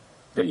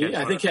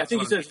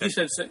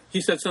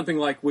 He said something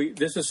like,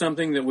 "This is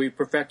something that we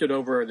perfected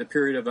over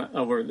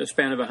the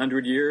span of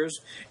 100 years,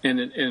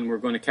 and we're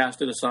going to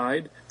cast it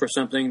aside for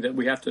something that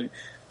we have to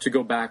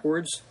go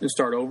backwards and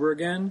start over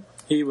again."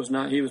 He was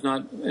not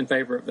in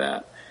favor of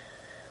that.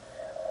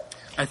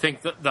 I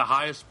think that the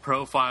highest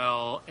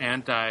profile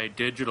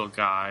anti-digital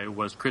guy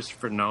was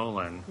Christopher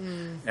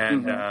Nolan.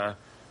 And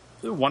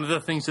one of the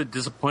things that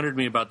disappointed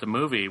me about the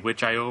movie,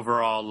 which I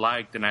overall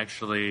liked and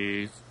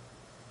actually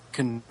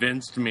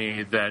convinced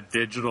me that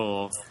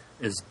digital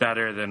is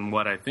better than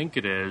what I think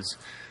it is,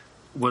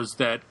 was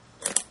that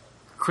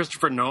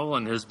Christopher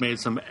Nolan has made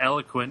some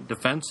eloquent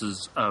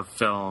defenses of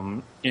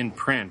film in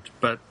print,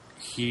 but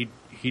he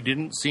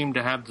didn't seem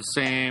to have the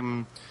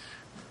same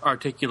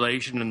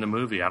articulation in the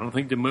movie. I don't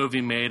think the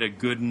movie made a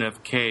good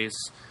enough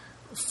case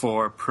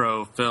for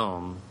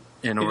pro-film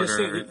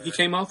He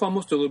came off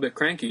almost a little bit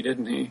cranky,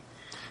 didn't he?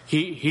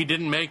 He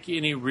didn't make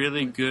any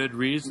really good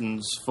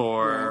reasons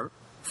for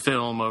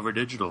film over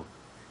digital.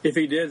 If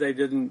he did, they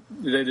didn't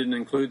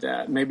include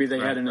that. Maybe they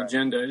had an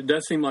agenda. It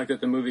does seem like that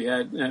the movie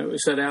had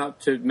set out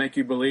to make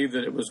you believe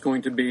that it was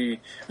going to be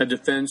a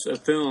defense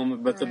of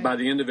film, but by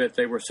the end of it,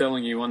 they were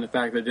selling you on the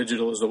fact that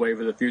digital is the wave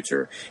of the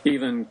future.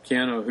 Even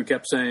Keanu, who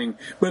kept saying,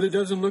 "But it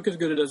doesn't look as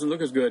good. It doesn't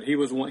look as good."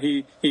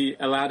 He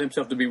allowed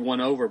himself to be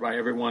won over by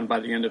everyone by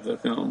the end of the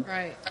film.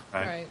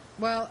 Right.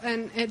 Well,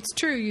 and it's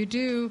true. You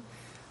do.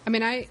 I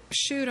mean, I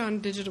shoot on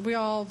digital. We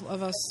all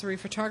of us three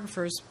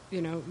photographers,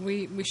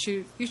 we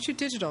shoot. You shoot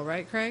digital,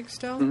 right, Craig?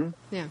 Still,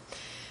 yeah.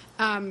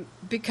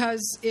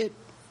 Because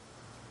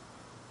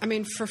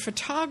for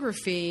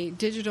photography,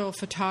 digital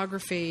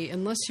photography,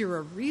 unless you're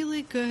a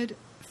really good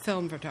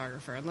film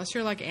photographer, unless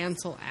you're like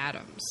Ansel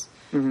Adams.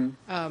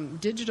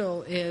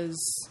 Digital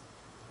is,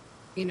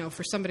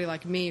 for somebody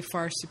like me,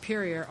 far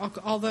superior.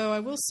 Although I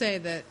will say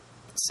that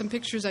some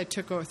pictures I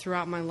took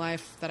throughout my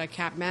life that I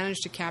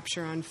managed to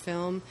capture on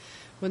film,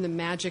 when the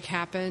magic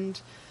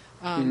happened,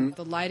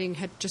 the lighting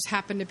had just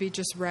happened to be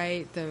just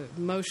right, the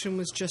motion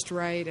was just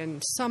right,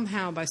 and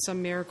somehow, by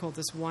some miracle,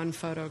 this one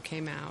photo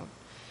came out.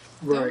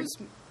 Right. Those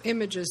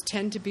images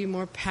tend to be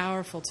more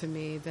powerful to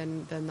me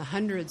than the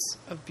hundreds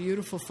of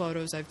beautiful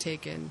photos I've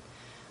taken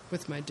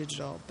with my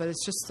digital. But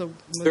it's just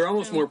they're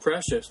almost more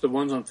precious. The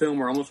ones on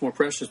film are almost more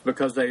precious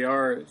because they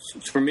are,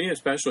 for me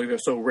especially, they're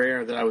so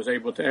rare that I was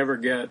able to ever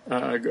get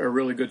a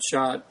really good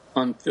shot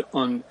on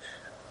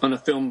a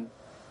film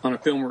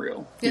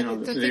reel. Yeah,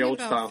 the thing old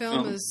about style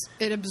film is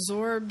it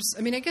absorbs.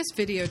 I mean, I guess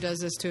video does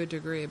this to a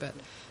degree, but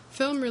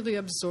film really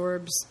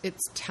absorbs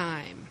its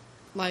time.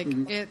 Like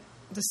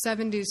the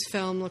 70s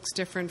film looks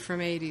different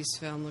from 80s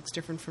film, looks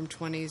different from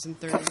 20s and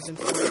 30s and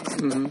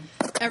 40s.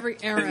 Every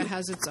era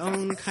has its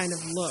own kind of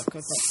look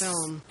of the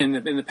film. In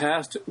the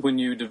past, when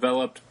you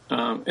developed,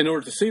 in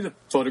order to see the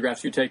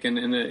photographs you'd taken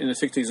in the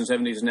 60s and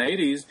 70s and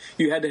 80s,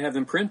 you had to have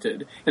them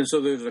printed, and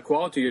so there's a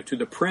quality to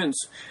the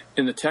prints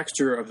and the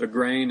texture of the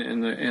grain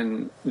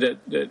and that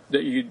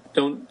you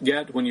don't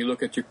get when you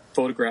look at your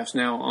photographs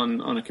now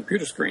on a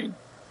computer screen.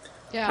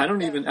 Yeah, I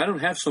don't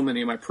have so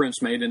many of my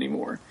prints made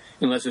anymore,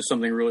 unless it's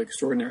something really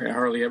extraordinary. I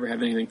hardly ever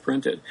have anything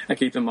printed. I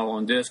keep them all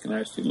on disc, and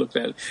I look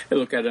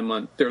at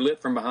them they're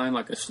lit from behind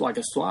like a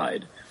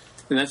slide,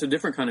 and that's a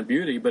different kind of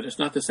beauty. But it's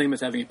not the same as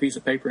having a piece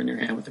of paper in your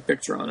hand with a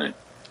picture on it.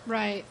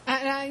 Right.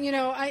 And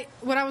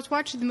when I was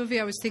watching the movie,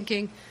 I was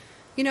thinking,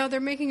 they're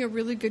making a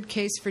really good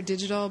case for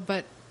digital,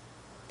 but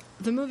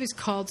the movie's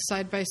called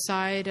Side by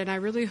Side, and I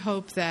really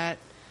hope that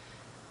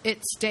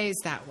it stays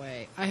that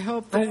way. I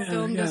hope that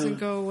film doesn't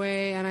go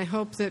away, and I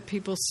hope that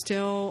people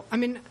still... I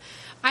mean,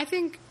 I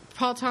think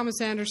Paul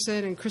Thomas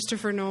Anderson and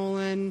Christopher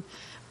Nolan,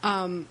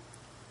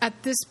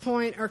 at this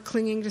point, are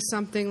clinging to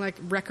something like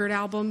record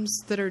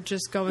albums that are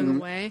just going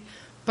away.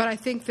 But I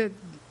think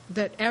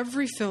that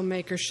every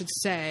filmmaker should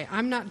say,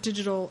 I'm not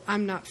digital,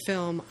 I'm not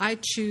film. I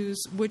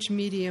choose which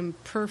medium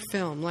per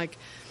film. Like,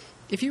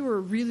 if you were a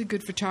really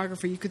good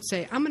photographer, you could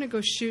say, I'm going to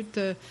go shoot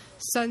the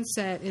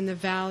sunset in the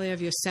Valley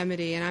of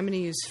Yosemite, and I'm going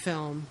to use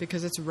film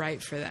because it's right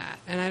for that.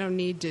 And I don't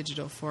need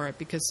digital for it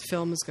because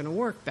film is going to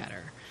work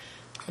better.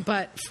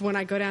 But when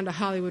I go down to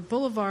Hollywood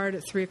Boulevard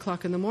at 3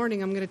 o'clock in the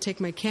morning, I'm going to take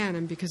my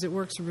Canon because it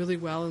works really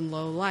well in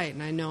low light,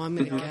 and I know I'm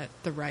going to get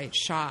the right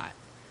shot.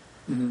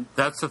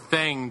 That's the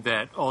thing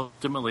that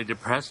ultimately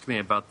depressed me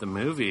about the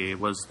movie,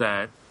 was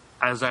that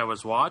as I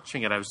was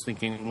watching it, I was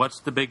thinking, what's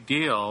the big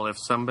deal if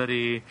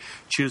somebody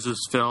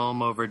chooses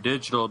film over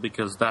digital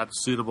because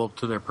that's suitable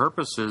to their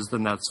purposes,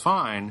 then that's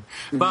fine.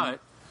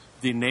 But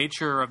the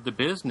nature of the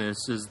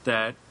business is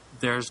that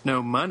there's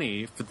no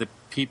money for the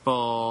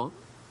people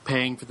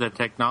paying for the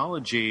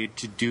technology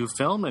to do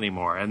film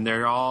anymore, and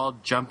they're all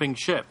jumping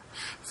ship.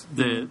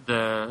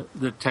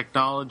 The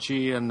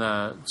technology and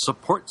the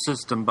support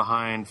system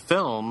behind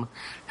film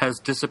has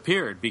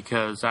disappeared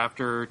because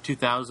after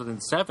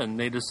 2007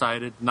 they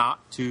decided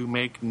not to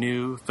make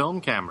new film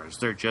cameras.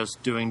 They're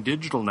just doing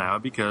digital now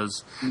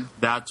because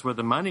that's where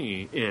the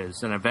money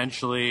is, and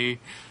eventually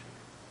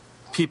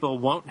people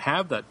won't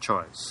have that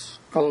choice.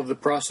 All of the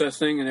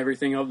processing and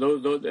everything,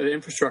 the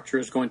infrastructure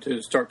is going to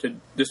start to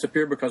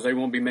disappear because they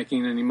won't be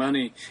making any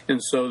money,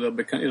 and so it'll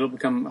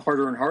become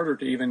harder and harder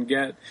to even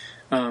get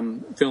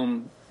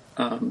film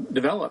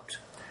developed.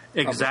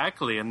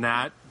 Exactly, and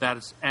that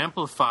is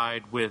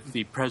amplified with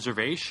the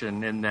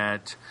preservation in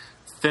that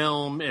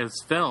film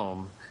is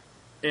film.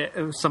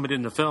 Somebody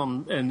in the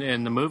film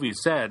in the movie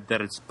said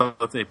that it's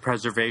both a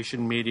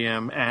preservation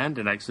medium and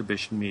an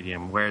exhibition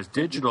medium, whereas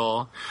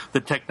digital,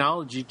 the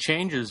technology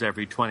changes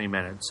every 20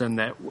 minutes, and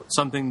that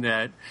something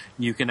that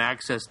you can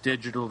access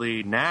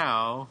digitally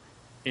now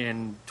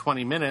in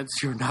 20 minutes,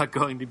 you're not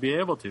going to be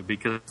able to,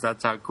 because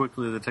that's how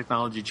quickly the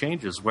technology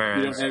changes.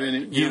 Whereas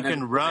you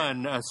can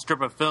run a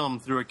strip of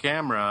film through a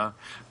camera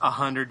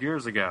 100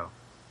 years ago,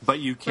 but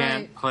you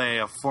can't play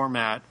a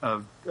format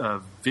of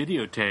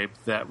videotape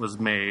that was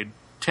made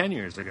 10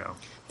 years ago.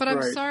 But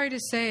I'm sorry to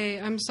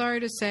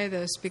say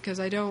this because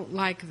I don't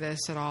like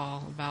this at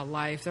all about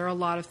life. There are a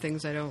lot of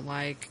things I don't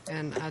like,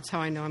 and that's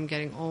how I know I'm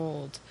getting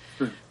old.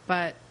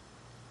 But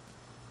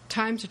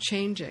times are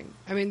changing.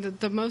 I mean,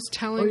 the most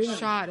telling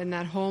shot in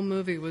that whole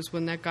movie was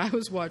when that guy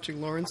was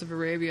watching Lawrence of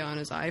Arabia on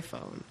his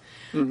iPhone.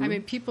 I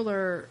mean,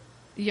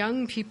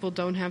 young people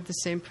don't have the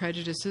same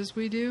prejudices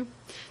we do.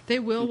 They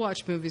will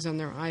watch movies on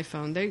their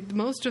iPhone.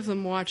 Most of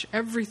them watch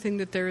everything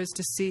that there is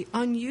to see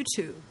on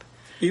YouTube.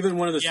 Even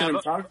one of the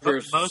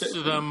cinematographers... But most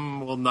of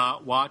them will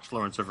not watch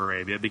Lawrence of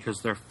Arabia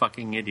because they're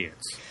fucking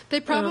idiots. They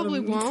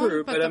probably won't.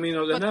 True, but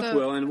enough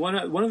will. And one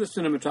of the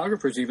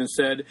cinematographers even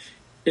said,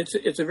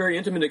 it's a very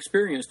intimate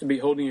experience to be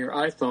holding your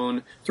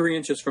iPhone 3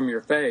 inches from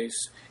your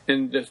face,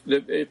 and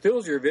it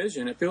fills your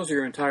vision. It fills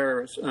your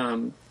entire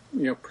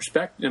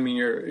perspective. I mean,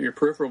 your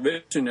peripheral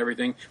vision and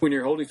everything when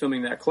you're holding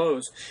something that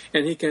close.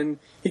 And he can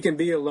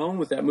be alone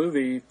with that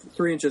movie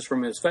 3 inches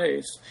from his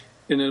face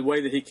in a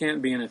way that he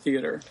can't be in a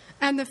theater.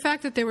 And the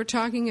fact that they were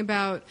talking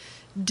about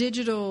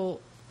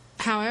digital.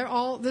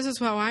 This is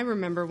how I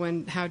remember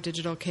how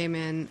digital came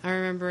in. I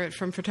remember it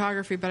from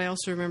photography, but I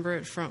also remember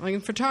it from,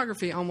 in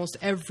photography, almost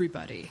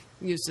everybody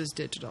uses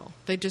digital.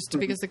 They just,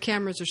 because the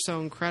cameras are so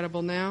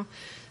incredible now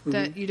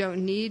that you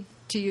don't need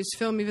to use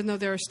film, even though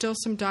there are still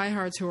some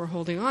diehards who are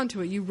holding on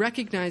to it. You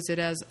recognize it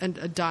as a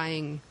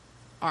dying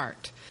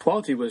art.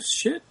 Quality was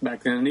shit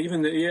back then, and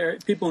even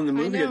people in the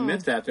movie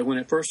admit that when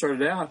it first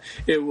started out,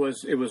 it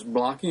was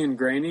blocky and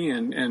grainy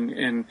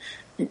and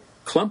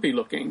clumpy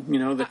looking.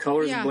 The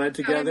colors bled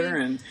together,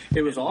 and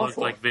it was awful. Looked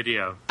like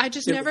video. I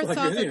just never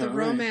thought that the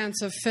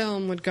romance of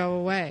film would go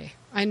away.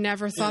 I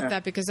never thought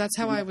that because that's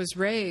how I was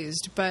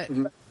raised. But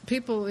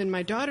people in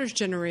my daughter's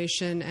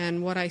generation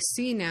and what I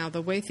see now,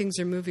 the way things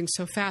are moving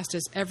so fast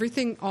is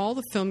everything, all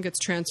the film gets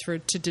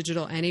transferred to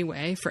digital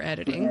anyway for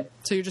editing.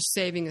 So you're just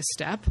saving a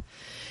step.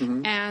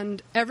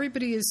 And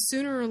everybody is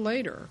sooner or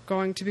later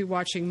going to be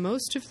watching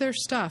most of their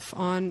stuff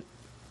on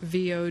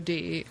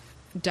VOD,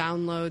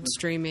 download,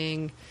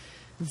 streaming.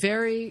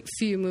 Very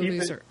few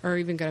movies are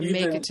even going to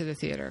make it to the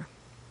theater.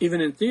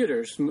 Even in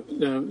theaters,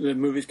 the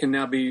movies can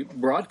now be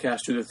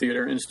broadcast to the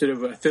theater instead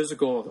of a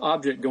physical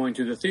object going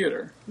to the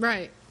theater.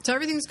 Right. So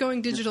everything's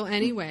going digital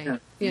anyway.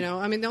 The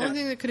only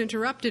thing that could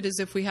interrupt it is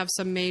if we have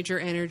some major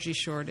energy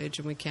shortage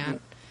and we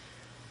can't.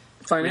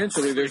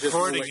 Financially, there's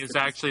recording is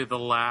actually the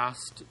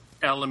last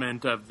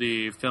element of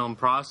the film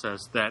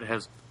process that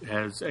has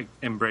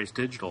embraced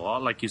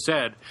digital. Like you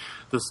said,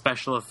 the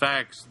special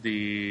effects,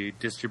 the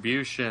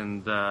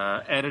distribution,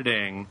 the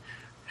editing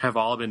have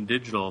all been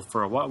digital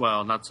for a while.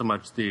 Well, not so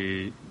much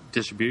the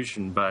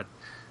distribution, but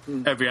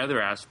every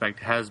other aspect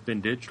has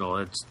been digital.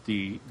 It's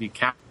the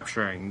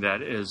capturing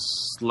that is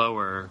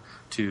slower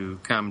to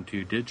come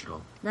to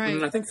digital. Right.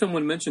 And I think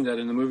someone mentioned that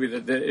in the movie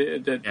that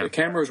the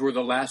cameras were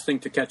the last thing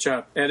to catch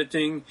up.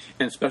 Editing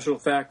and special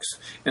effects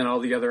and all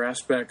the other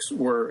aspects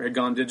had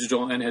gone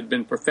digital and had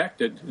been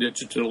perfected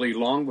digitally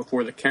long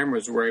before the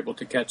cameras were able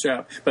to catch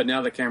up. But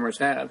now the cameras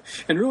have.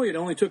 And really, it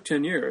only took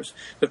 10 years.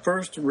 The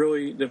first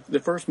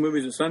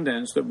movies at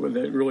Sundance that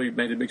really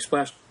made a big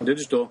splash on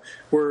digital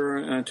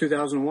were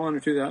 2001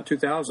 or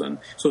 2000.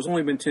 So it's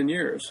only been 10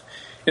 years.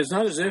 It's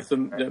not as if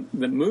the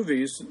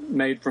movies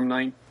made from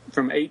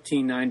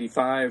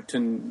 1895 to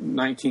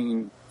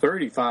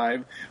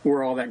 1935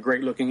 were all that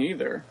great looking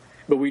either.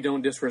 But we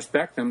don't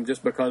disrespect them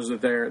just because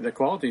of the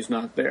quality's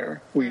not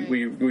there.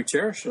 We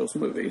cherish those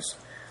movies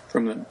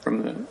from the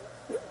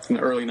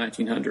early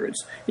 1900s,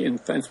 in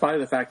spite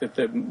of the fact that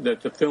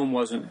the film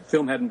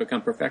hadn't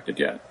become perfected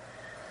yet.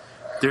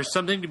 There's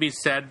something to be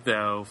said,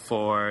 though,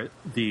 for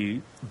the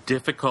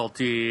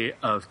difficulty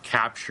of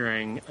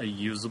capturing a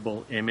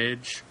usable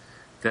image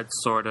that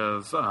sort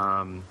of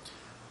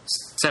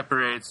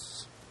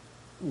separates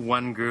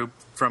one group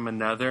from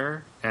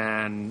another.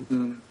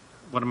 And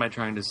what am I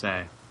trying to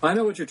say? I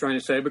know what you're trying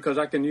to say because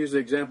I can use the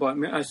example.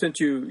 I sent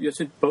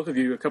both of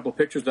you a couple of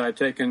pictures that I had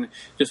taken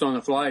just on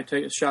the fly,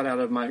 shot out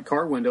of my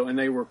car window, and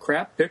they were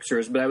crap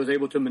pictures, but I was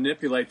able to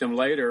manipulate them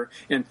later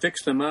and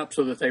fix them up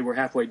so that they were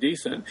halfway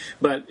decent.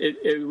 But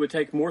it would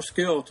take more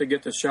skill to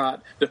get the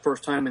shot the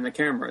first time in the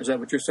camera. Is that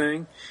what you're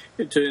saying?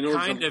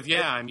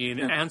 Yeah. I mean,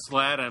 Ansel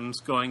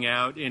Adams going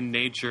out in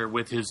nature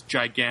with his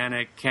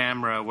gigantic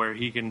camera where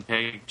he can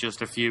take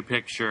just a few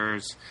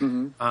pictures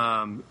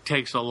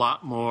takes a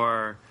lot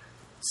more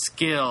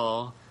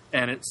skill,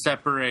 and it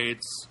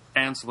separates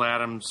Ansel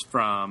Adams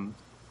from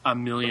a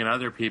million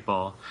other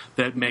people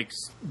that makes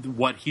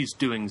what he's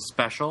doing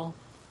special.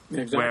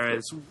 Exactly.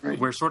 Whereas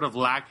we're sort of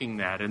lacking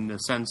that in the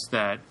sense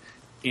that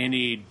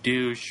any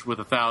douche with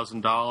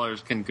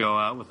 $1,000 can go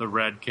out with a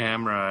red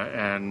camera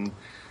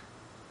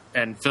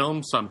and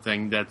film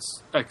something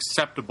that's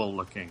acceptable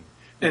looking.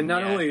 And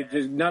not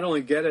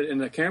only get it in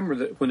the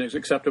camera when it's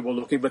acceptable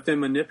looking, but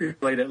then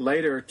manipulate it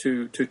later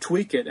to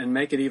tweak it and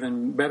make it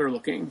even better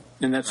looking.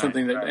 And that's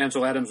something that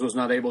Ansel Adams was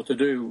not able to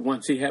do.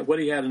 Once he had what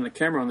he had in the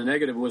camera on the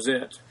negative was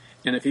it.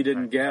 And if he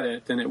didn't get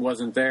it, then it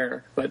wasn't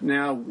there. But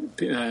now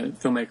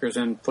filmmakers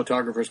and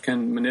photographers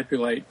can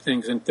manipulate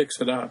things and fix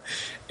it up.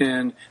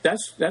 And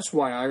that's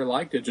why I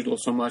like digital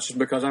so much, is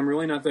because I'm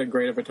really not that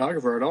great a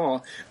photographer at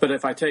all. But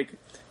if I take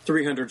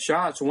 300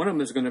 shots, one of them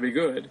is going to be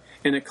good.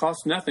 And it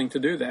costs nothing to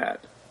do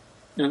that.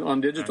 And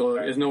on digital,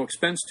 there's no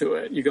expense to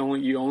it. You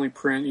only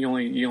print, you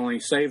only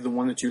save the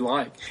one that you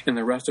like, and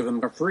the rest of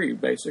them are free,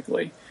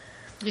 basically.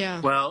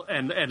 Yeah. Well,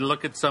 and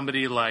look at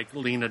somebody like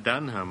Lena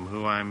Dunham,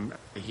 who I'm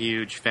a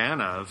huge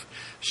fan of.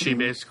 She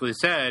basically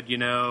said,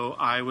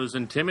 I was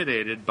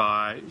intimidated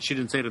by, she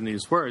didn't say it in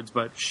these words,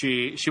 but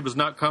she was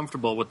not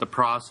comfortable with the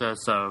process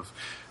of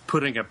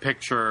putting a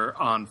picture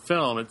on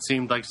film. It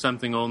seemed like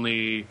something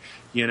only,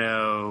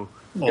 old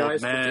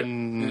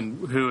men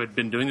who had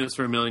been doing this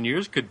for a million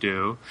years could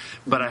do.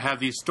 But I have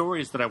these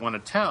stories that I want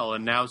to tell,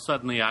 and now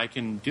suddenly I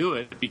can do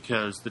it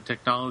because the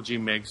technology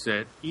makes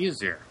it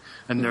easier.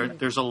 And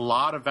there's a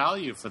lot of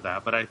value for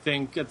that. But I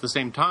think at the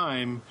same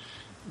time,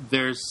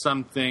 there's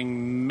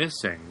something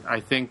missing. I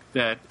think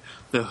that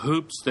the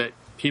hoops that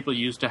people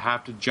used to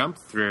have to jump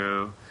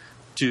through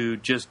to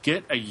just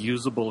get a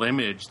usable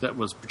image that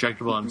was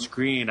projectable on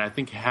screen, I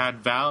think had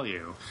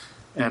value.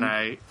 And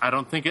I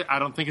don't think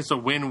it's a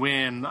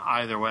win-win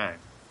either way.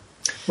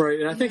 Right,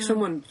 and I think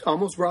someone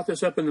almost brought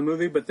this up in the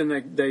movie, but then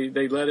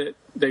they let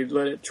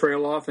it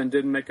trail off and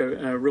didn't make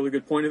a really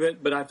good point of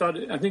it. But I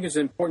think it's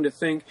important to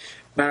think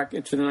back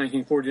into the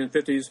 1940s and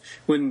 50s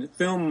when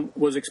film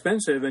was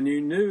expensive, and you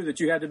knew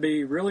that you had to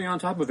be really on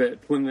top of it.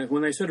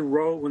 When they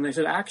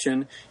said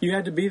action, you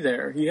had to be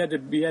there. You had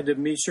to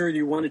be sure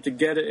you wanted to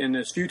get it in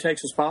as few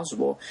takes as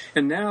possible.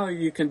 And now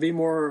you can be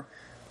more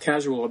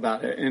casual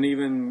about it, and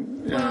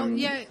even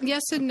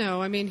yes and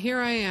no. I mean, here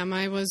I am.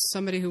 I was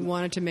somebody who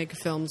wanted to make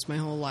films my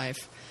whole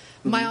life.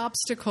 My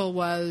obstacle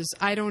was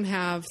I don't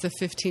have the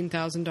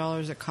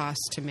 $15,000 it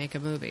costs to make a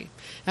movie.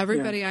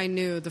 Everybody I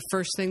knew, the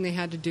first thing they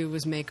had to do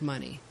was make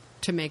money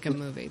to make a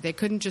movie. They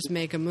couldn't just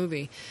make a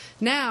movie.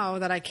 Now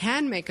that I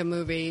can make a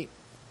movie,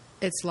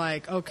 it's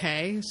like,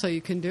 okay, so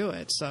you can do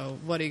it. So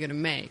what are you going to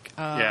make?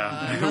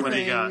 Nothing. What do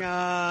you got?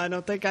 I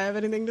don't think I have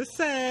anything to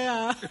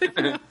say.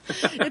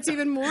 It's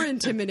even more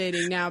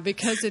intimidating now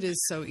because it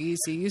is so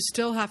easy. You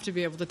still have to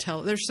be able to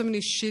tell. There's so many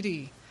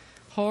shitty,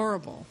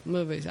 horrible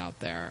movies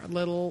out there,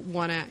 little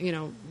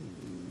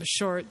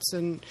shorts,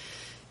 and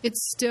it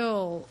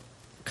still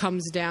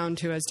comes down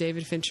to, as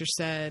David Fincher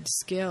said,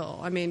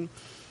 skill. I mean,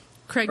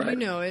 Craig, you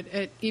know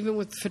it. Even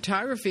with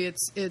photography,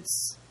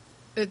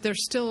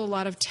 there's still a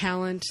lot of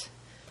talent,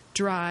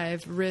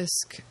 drive,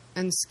 risk,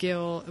 and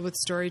skill with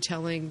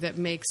storytelling that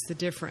makes the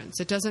difference.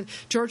 It doesn't.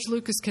 George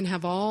Lucas can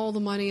have all the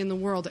money in the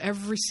world,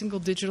 every single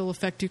digital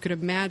effect you could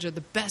imagine,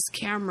 the best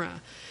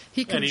camera.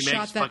 He could have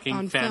shot that on film. And he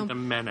makes fucking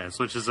Phantom Menace,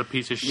 which is a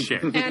piece of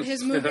shit. And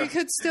his movie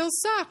could still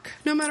suck,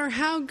 no matter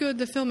how good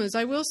the film is.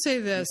 I will say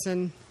this,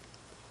 and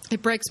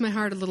it breaks my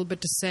heart a little bit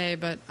to say,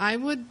 but I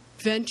would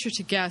venture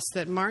to guess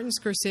that Martin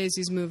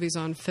Scorsese's movies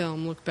on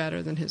film look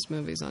better than his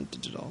movies on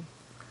digital.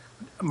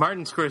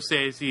 Martin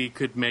Scorsese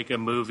could make a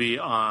movie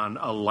on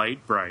a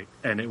light bright,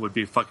 and it would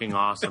be fucking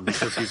awesome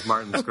because he's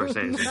Martin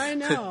Scorsese. I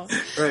know.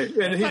 Right.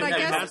 And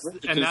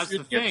that's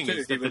the thing,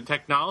 is that the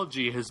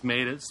technology has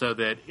made it so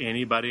that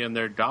anybody and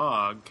their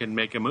dog can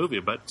make a movie.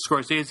 But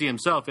Scorsese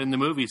himself in the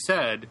movie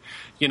said,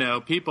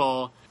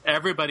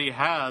 everybody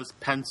has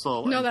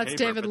pencil and that's paper,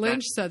 David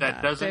Lynch said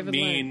that. That doesn't David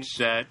mean Lynch.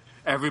 that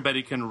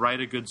everybody can write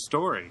a good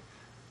story.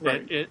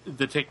 Right.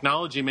 The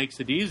technology makes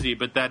it easy,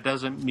 but that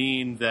doesn't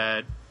mean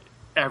that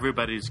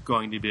everybody's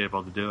going to be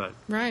able to do it.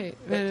 Right.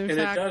 And it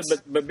does,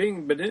 but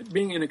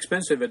being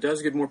inexpensive, it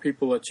does give more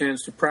people a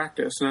chance to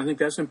practice, and I think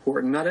that's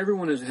important. Not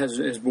everyone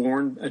is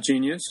born a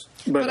genius,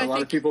 but a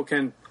lot of people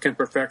can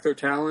perfect their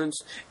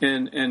talents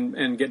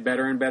and get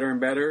better and better and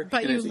better.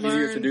 But and it's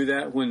easier to do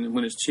that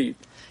when it's cheap.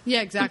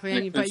 Yeah,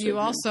 exactly. But you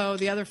also,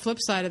 the other flip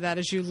side of that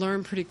is you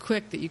learn pretty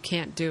quick that you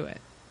can't do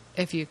it.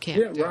 If you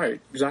can't. Yeah,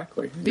 right.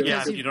 Exactly.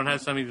 If you don't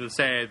have something to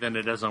say, then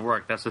it doesn't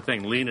work. That's the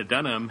thing. Talladega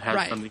Dunham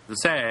has something to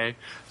say,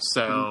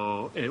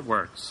 so it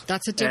works.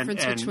 That's a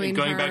difference between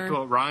going back to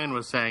what Ryan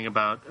was saying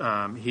about,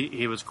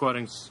 he was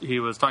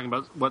talking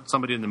about what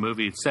somebody in the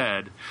movie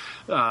said.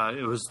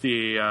 It was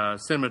the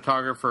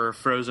cinematographer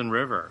Frozen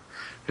River,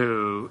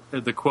 who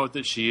the quote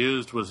that she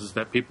used was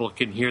that people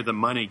can hear the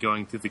money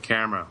going through the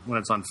camera when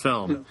it's on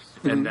film,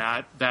 and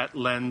that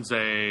lends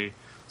a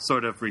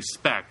sort of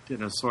respect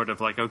and a sort of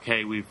like,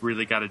 okay, we've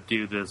really got to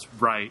do this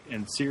right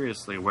and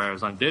seriously.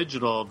 Whereas on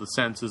digital, the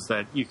sense is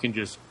that you can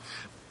just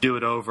do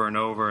it over and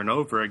over and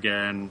over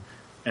again,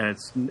 and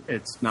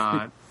it's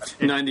not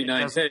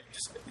 99 takes.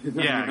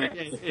 Yeah,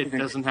 it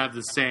doesn't have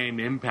the same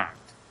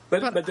impact.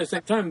 But at the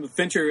same time,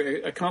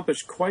 Fincher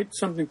accomplished quite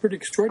something pretty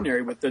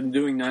extraordinary with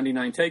doing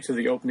 99 takes of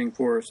the opening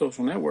for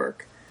Social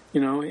Network.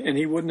 And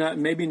he would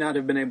maybe not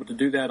have been able to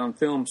do that on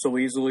film so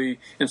easily,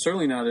 and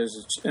certainly not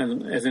as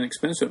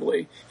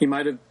inexpensively. He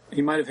might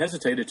have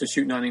hesitated to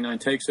shoot 99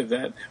 takes of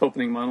that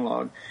opening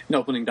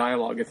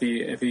dialogue if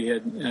it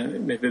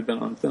had been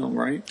on film,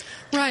 right?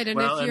 Right, and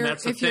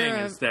that's the thing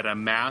is that a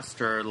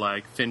master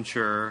like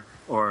Fincher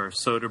or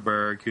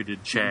Soderbergh, who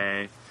did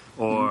Che,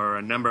 or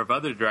a number of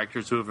other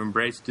directors who have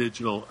embraced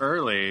digital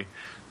early,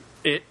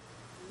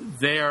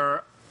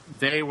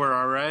 they were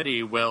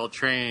already well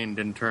trained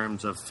in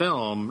terms of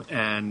film,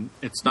 and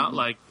it's not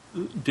like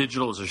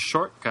digital is a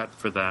shortcut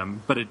for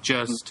them, but it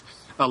just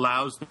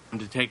allows them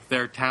to take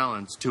their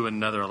talents to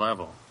another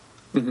level.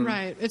 Mm-hmm.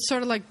 Right. It's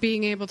sort of like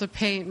being able to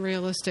paint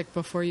realistic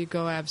before you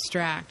go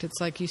abstract. It's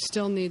like you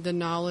still need the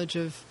knowledge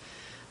of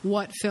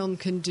what film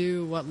can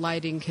do, what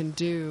lighting can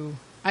do.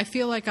 I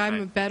feel like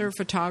I'm a better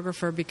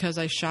photographer because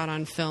I shot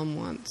on film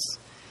once.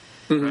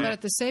 Mm-hmm. But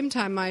at the same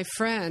time, my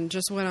friend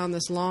just went on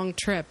this long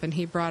trip, and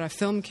he brought a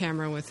film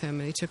camera with him,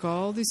 and he took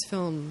all these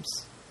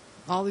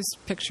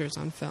pictures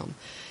on film.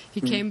 He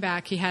came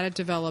back, he had it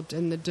developed,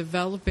 and the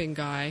developing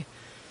guy,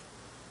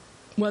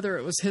 whether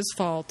it was his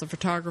fault, the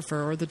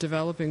photographer, or the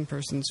developing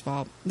person's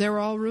fault, they were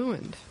all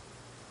ruined.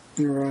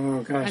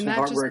 Oh gosh, And that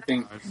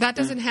heartbreaking. That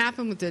doesn't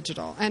happen with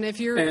digital. And if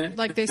you're,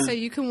 like they say,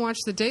 you can watch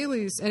the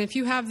dailies, and if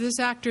you have this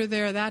actor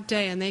there that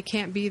day and they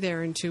can't be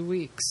there in 2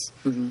 weeks,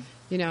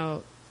 you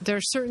know, there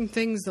are certain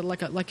things that,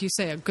 like you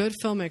say, a good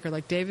filmmaker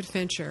like David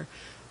Fincher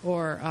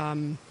or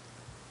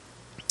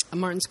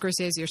Martin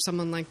Scorsese or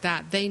someone like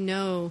that, they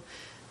know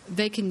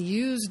they can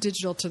use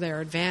digital to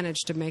their advantage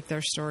to make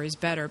their stories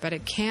better, but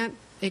it can't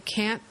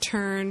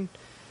turn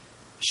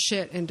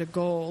shit into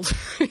gold.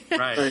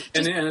 Right.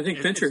 And I think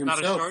Fincher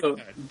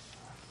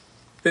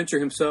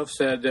himself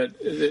said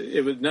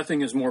that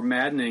nothing is more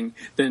maddening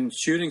than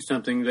shooting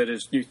something that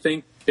is you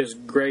think is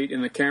great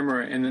in the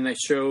camera, and then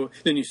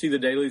then you see the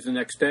dailies the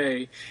next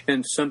day,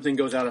 and something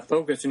goes out of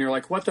focus, and you're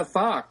like, what the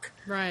fuck?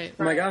 Right.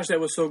 Oh my gosh, that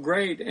was so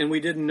great, and we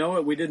didn't know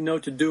it. We didn't know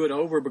to do it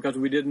over because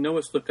we didn't know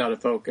it slipped out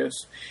of focus,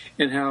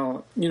 and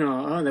how,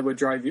 that would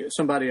drive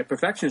a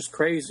perfectionist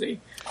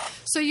crazy.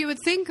 So you would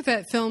think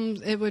that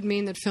it would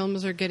mean that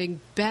films are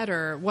getting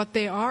better. What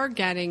they are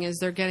getting is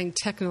they're getting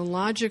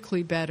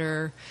technologically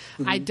better.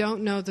 I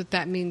don't know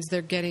that means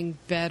they're getting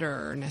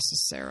better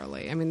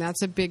necessarily. I mean,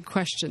 that's a big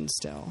question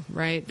still,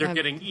 right? They're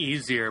getting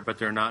easier, but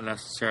they're not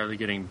necessarily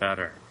getting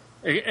better.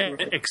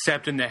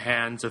 Except in the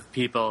hands of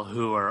people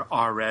who are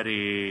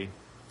already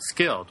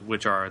skilled,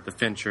 which are the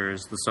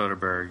Finchers, the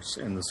Soderberghs,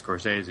 and the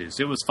Scorseses.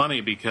 It was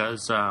funny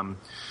because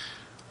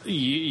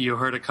you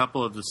heard a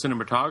couple of the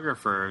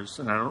cinematographers,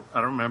 and I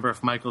don't remember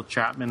if Michael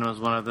Chapman was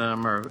one of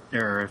them or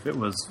if it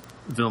was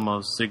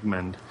Vilmos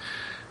Zsigmond,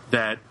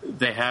 that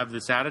they have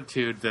this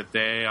attitude that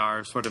they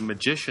are sort of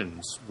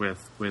magicians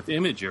with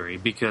imagery,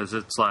 because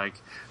it's like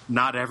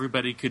not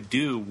everybody could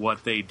do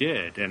what they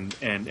did, and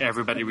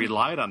everybody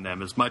relied on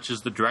them. As much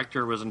as the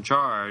director was in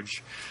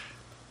charge,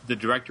 the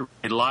director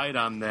relied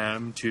on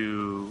them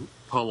to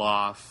pull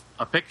off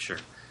a picture.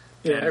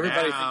 Yeah, and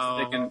everybody thinks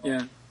they can,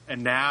 yeah.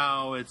 And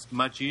now it's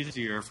much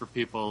easier for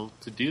people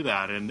to do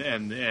that, and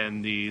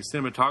the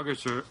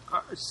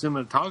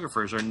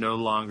cinematographers are no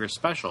longer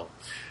special.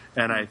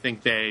 And I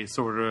think they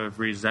sort of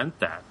resent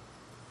that,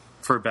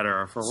 for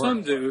better or for worse.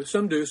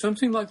 Some do. Some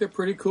seem like they're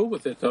pretty cool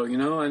with it, though.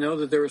 I know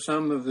that there were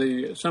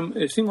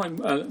it seemed like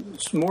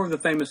more of the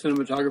famous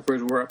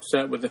cinematographers were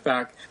upset with the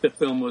fact that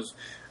film was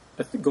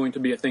going to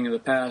be a thing of the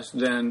past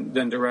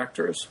than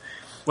directors.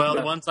 Well,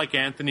 the ones like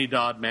Anthony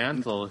Dodd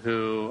Mantle,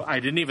 who I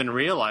didn't even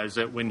realize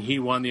that when he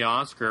won the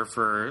Oscar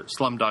for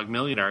Slumdog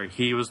Millionaire,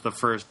 he was the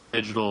first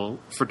digital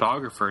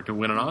photographer to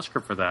win an Oscar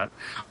for that.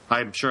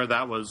 I'm sure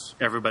that was,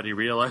 everybody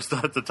realized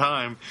that at the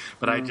time,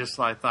 but I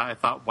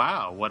thought,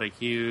 wow, what a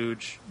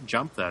huge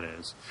jump that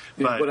is.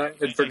 But what I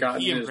had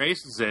forgotten he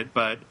embraces it,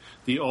 but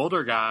the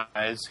older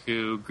guys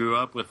who grew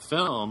up with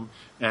film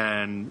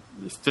and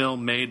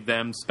film made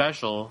them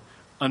special,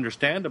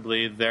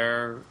 understandably,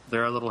 they're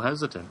a little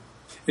hesitant.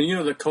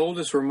 And, the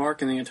coldest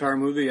remark in the entire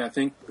movie, I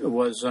think,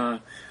 was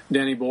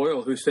Danny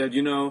Boyle, who said,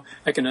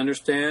 I can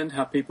understand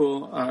how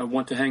people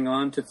want to hang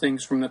on to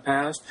things from the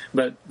past,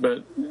 but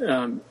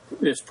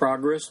it's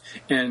progress,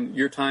 and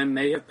your time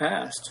may have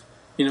passed.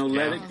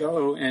 Let it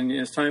go, and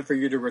it's time for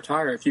you to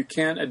retire. If you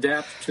can't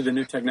adapt to the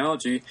new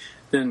technology,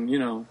 then,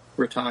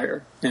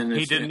 retire. And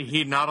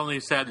he not only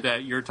said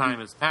that your time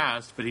has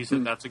passed, but he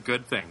said that's a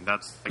good thing.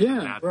 That's like the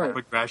natural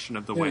progression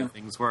of the way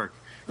things work.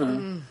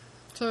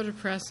 So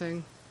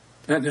depressing.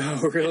 I know,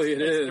 really,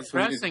 it is. It's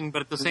depressing,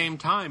 but at the same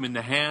time, in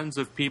the hands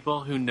of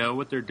people who know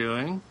what they're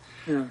doing,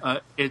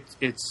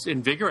 it's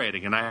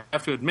invigorating. And I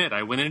have to admit,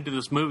 I went into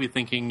this movie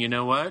thinking, you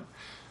know what?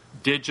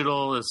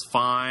 Digital is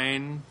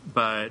fine,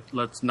 but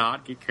let's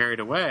not get carried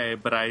away.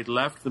 But I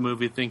left the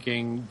movie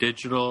thinking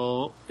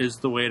digital is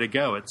the way to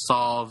go. It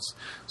solves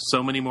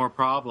so many more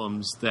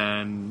problems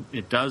than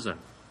it doesn't.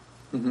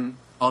 Mm-hmm.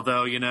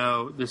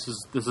 Although, this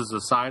is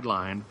a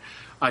sideline.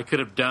 I could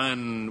have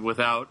done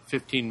without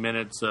 15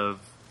 minutes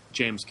of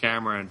James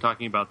Cameron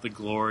talking about the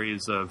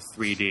glories of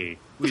 3D.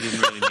 We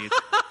didn't really need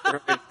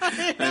that.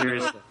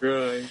 Seriously.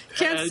 Really.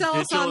 Can't sell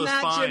us on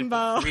that, fine,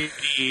 Jimbo.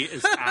 3D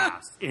is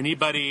ass.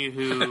 Anybody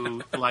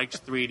who likes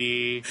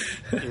 3D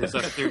is a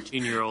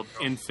 13-year-old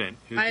infant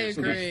who just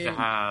needs to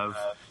have,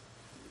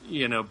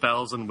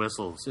 bells and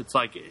whistles. It's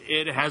like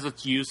it has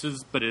its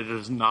uses, but it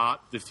is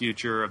not the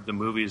future of the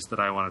movies that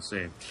I want to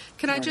see.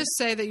 Can I just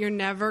say that you're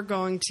never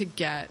going to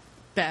get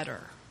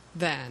better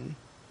than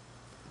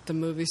the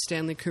movies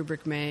Stanley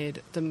Kubrick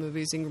made, the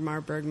movies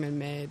Ingmar Bergman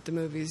made, the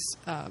movies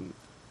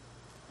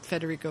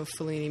Federico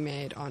Fellini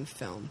made on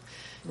film.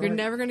 Right. You're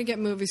never going to get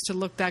movies to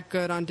look that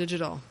good on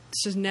digital.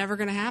 It's just never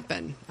going to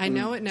happen. I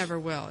know it never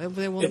will.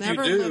 They will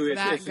never look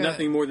that good. It's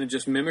nothing more than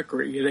just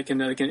mimicry. They can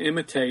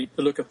imitate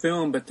the look of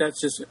film, but that's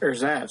just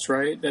ersatz,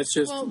 right? That's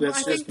just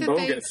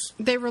bogus.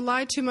 They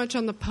rely too much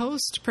on the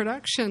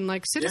post-production,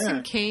 like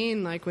Citizen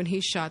Kane, like when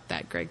he shot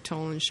that, Greg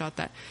Tolan shot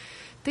that.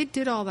 They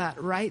did all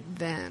that right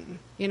then.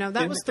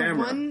 That was the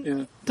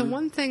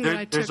one thing that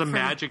I took. There's a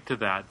magic to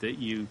that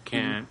you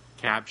can't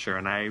capture,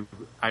 and I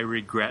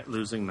regret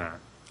losing that.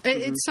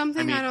 It's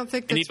something I don't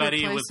think that's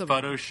anybody with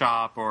replaceable.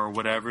 Photoshop or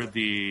whatever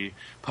the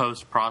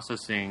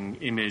post-processing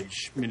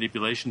image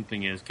manipulation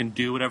thing is can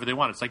do whatever they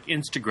want. It's like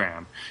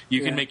Instagram.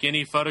 You can make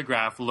any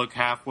photograph look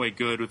halfway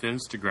good with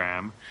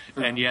Instagram,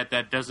 and yet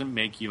that doesn't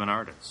make you an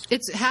artist.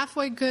 It's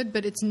halfway good,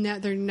 but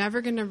they're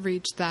never going to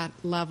reach that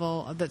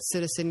level that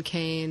Citizen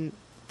Kane,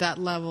 that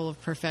level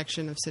of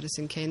perfection of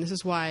Citizen Kane. This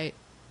is why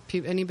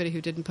anybody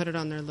who didn't put it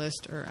on their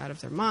list are out of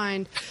their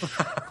mind.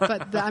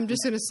 But I'm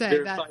just going to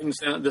say that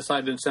the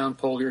sight and sound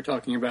poll you're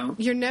talking about.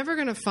 You're never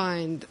going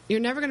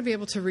to be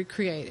able to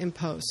recreate in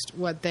post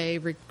what they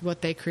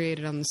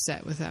created on the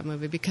set with that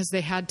movie, because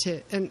they had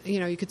to. And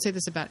you could say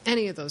this about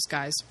any of those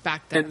guys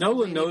back then. And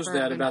Nolan knows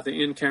that about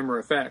the in-camera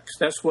effects.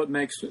 That's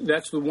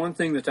the one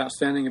thing that's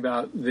outstanding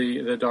about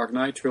the Dark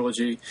Knight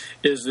trilogy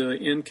is the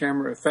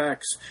in-camera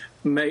effects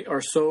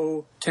are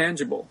so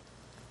tangible.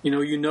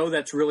 You know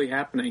that's really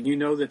happening. You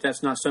know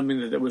that's not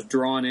something that was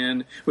drawn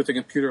in with the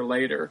computer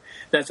later.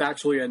 That's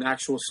actually an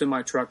actual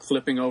semi-truck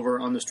flipping over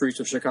on the streets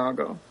of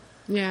Chicago.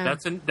 Yeah,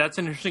 that's an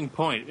interesting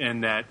point,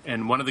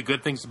 and one of the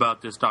good things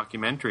about this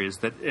documentary is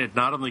that it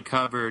not only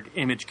covered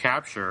image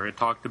capture, it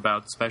talked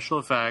about special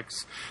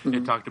effects,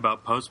 it talked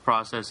about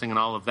post-processing and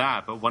all of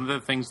that. But one of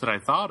the things that I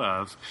thought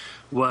of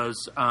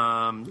was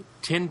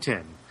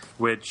Tintin,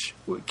 which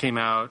came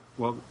out,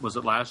 was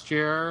it last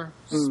year?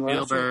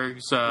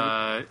 Spielberg's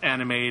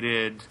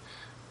animated,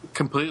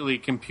 completely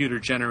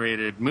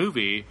computer-generated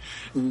movie.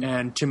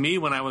 And to me,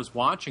 when I was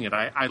watching it,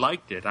 I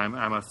liked it.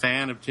 I'm a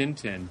fan of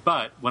Tintin.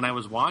 But when I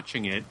was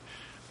watching it,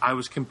 I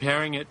was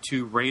comparing it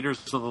to Raiders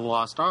of the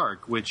Lost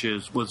Ark, which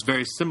was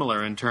very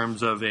similar in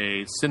terms of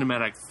a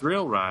cinematic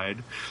thrill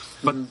ride.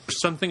 But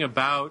there's something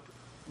about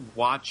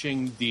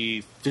watching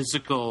the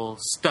physical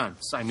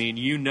stunts. I mean,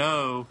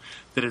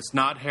 that it's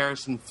not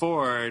Harrison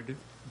Ford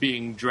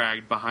being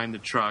dragged behind the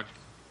truck.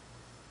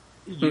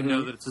 You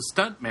know that it's a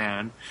stunt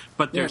man,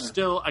 but there's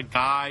still a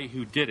guy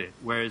who did it.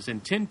 Whereas in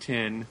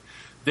Tintin,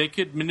 they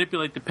could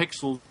manipulate the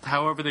pixels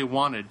however they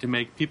wanted to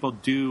make people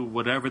do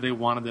whatever they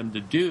wanted them to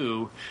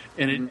do,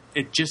 and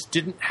it just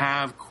didn't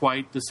have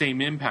quite the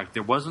same impact.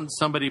 There wasn't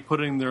somebody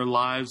putting their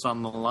lives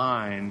on the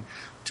line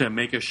to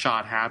make a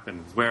shot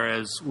happen.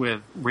 Whereas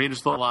with Raiders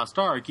of the Lost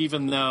Ark,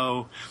 even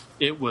though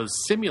it was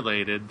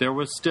simulated, there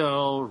was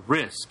still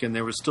risk, and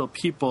there was still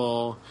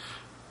people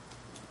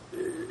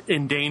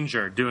in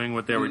danger doing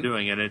what they were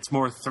doing, and it's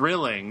more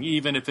thrilling,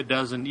 even if it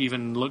doesn't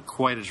even look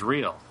quite as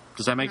real.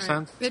 Does that make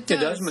sense? It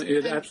does.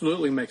 It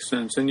absolutely makes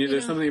sense. And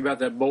there's something about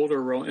that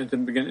boulder roll at the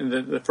beginning,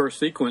 the first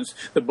sequence,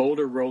 the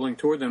boulder rolling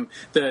toward them,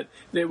 that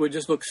it would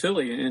just look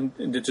silly in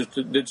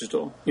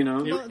digital.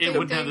 Well, it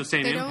wouldn't have the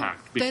same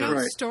impact. They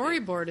don't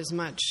storyboard as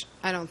much,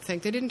 I don't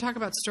think. They didn't talk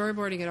about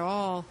storyboarding at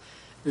all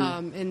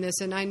in this.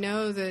 And I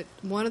know that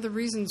one of the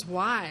reasons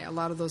why a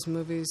lot of those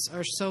movies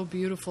are so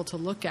beautiful to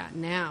look at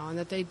now, and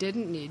that they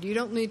didn't need. You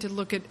don't need to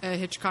look at a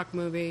Hitchcock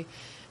movie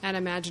and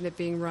imagine it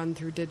being run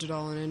through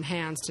digital and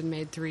enhanced and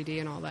made 3D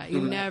and all that. You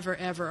never,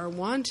 ever are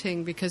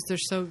wanting, because they're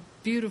so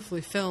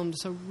beautifully filmed,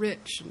 so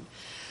rich.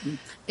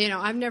 And,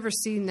 I've never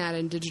seen that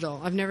in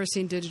digital. I've never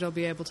seen digital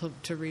be able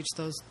to reach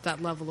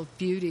that level of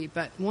beauty.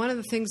 But one of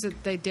the things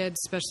that they did,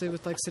 especially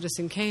with like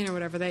Citizen Kane or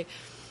whatever,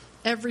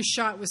 every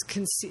shot was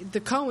conceived. The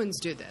Coens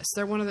do this.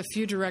 They're one of the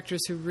few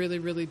directors who really,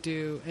 really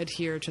do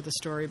adhere to the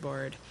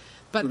storyboard.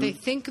 But they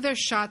think their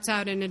shots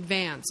out in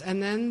advance,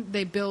 and then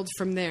they build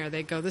from there.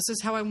 They go, this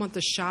is how I want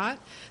the shot,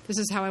 this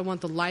is how I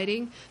want the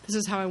lighting, this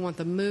is how I want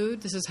the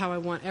mood, this is how I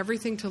want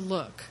everything to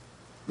look.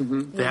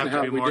 They have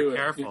to be more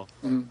careful.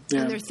 And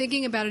they're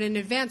thinking about it in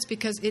advance,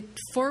 because it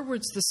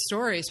forwards the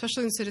story,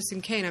 especially in Citizen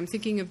Kane. I'm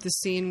thinking of the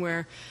scene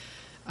where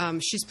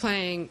she's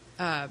playing...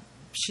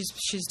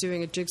 She's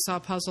doing a jigsaw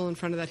puzzle in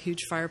front of that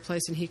huge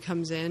fireplace, and he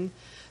comes in.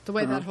 The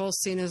way that whole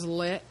scene is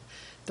lit,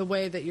 the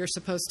way that you're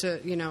supposed to,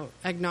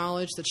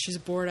 acknowledge that she's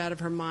bored out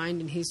of her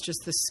mind, and he's just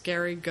this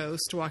scary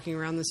ghost walking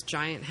around this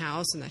giant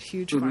house and that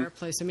huge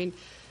fireplace. I mean,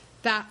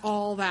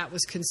 all that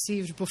was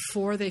conceived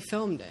before they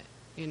filmed it.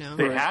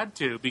 They had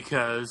to,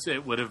 because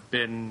it would have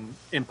been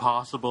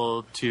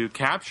impossible to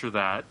capture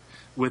that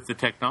with the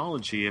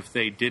technology if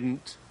they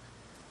didn't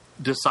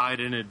decide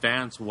in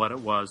advance what it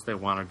was they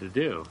wanted to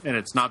do. And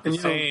it's not the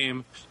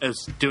same as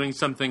doing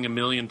something a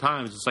million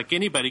times. It's like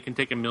anybody can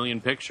take a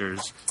million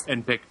pictures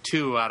and pick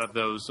 2 out of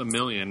those a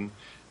million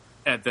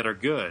that are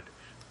good.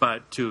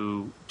 But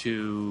to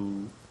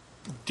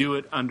do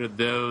it under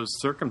those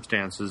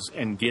circumstances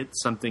and get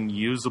something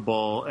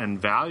usable and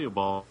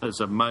valuable is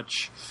a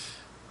much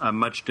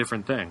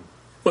different thing.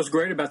 What's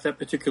great about that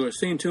particular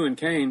scene, too, in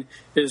Kane,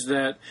 is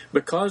that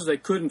because they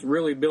couldn't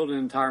really build an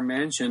entire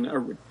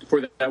mansion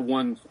for that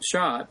one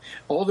shot,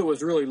 all that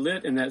was really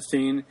lit in that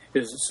scene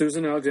is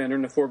Susan Alexander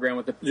in the foreground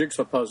with the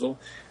jigsaw puzzle,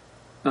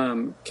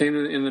 Kane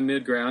in the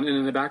midground, and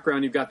in the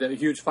background you've got that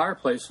huge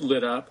fireplace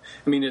lit up.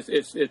 I mean,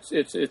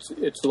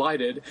 it's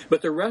lighted,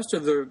 but the rest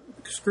of the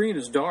screen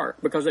is dark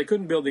because they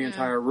couldn't build the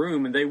entire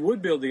room, and they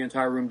would build the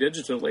entire room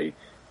digitally.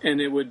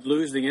 and it would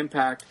lose the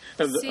impact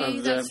of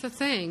the. That's the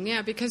thing,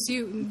 yeah, because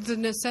the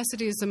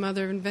necessity is the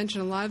mother of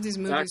invention. A lot of these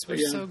movies were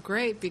so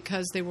great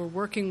because they were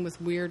working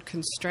with weird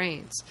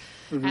constraints,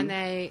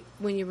 and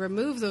when you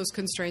remove those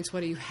constraints,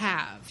 what do you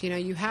have?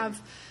 You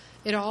have.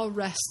 It all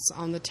rests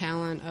on the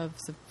talent of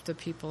the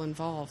people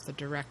involved, the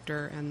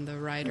director and the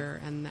writer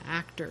and the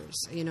actors.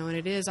 And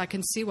it is. I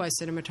can see why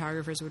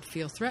cinematographers would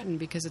feel threatened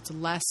because it's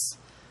less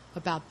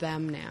about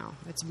them now.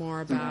 It's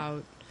more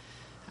about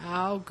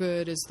how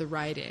good is the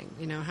writing,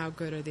 how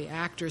good are the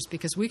actors,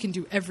 because we can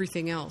do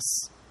everything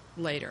else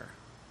later.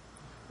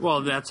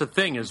 Well, that's the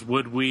thing, is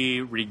would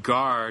we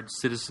regard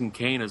Citizen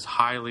Kane as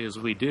highly as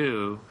we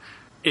do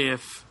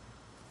if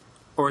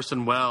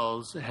Orson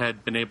Welles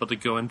had been able to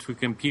go into a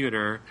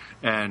computer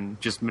and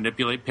just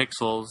manipulate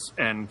pixels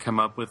and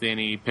come up with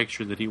any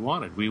picture that he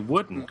wanted? We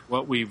wouldn't.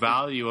 What we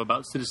value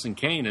about Citizen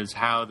Kane is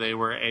how they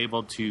were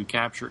able to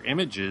capture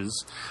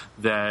images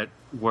that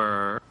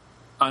were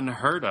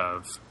unheard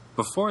of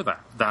before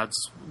that.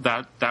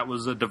 That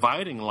was a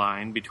dividing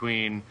line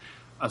between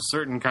a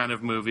certain kind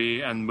of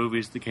movie and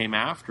movies that came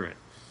after it.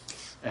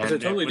 And it's a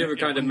totally different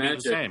kind of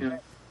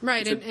magic.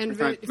 Right, and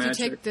if you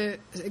take the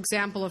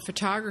example of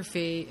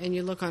photography and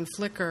you look on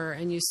Flickr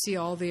and you see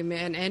all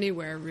and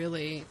anywhere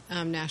really,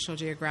 National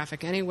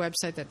Geographic, any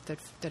website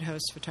that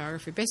hosts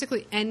photography,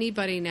 basically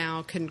anybody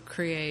now can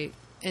create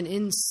an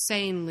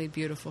insanely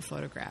beautiful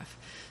photograph.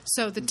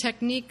 So the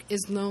technique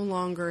is no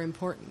longer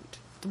important.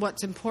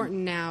 What's important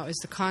now is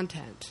the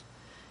content.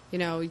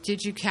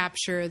 Did you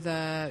capture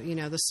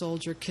the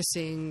soldier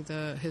kissing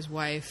his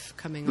wife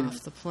coming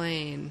off the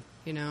plane,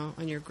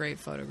 on your great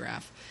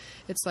photograph?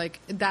 It's like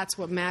that's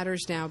what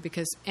matters now,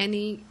 because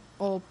any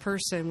old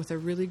person with a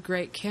really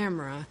great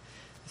camera,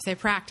 if they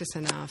practice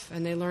enough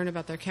and they learn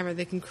about their camera,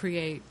 they can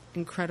create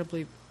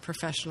incredibly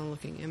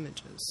professional-looking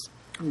images.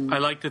 I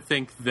like to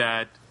think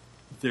that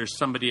there's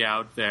somebody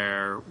out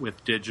there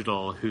with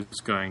digital who's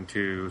going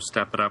to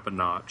step it up a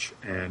notch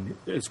and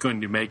is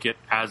going to make it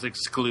as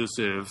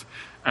exclusive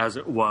as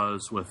it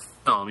was with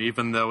film.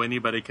 Even though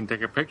anybody can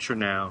take a picture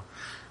now,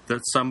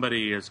 that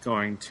somebody is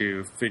going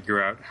to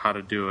figure out how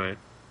to do it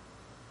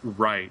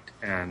right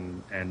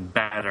and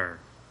better.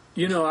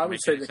 I would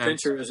say that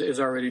Fincher is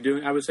already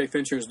doing. I would say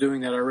Fincher is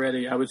doing that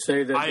already. I would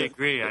say that. I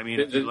agree. I mean,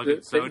 if you look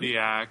at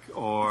Zodiac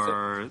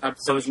or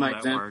Social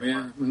Network,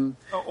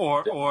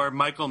 or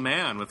Michael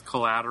Mann with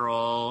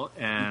Collateral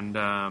and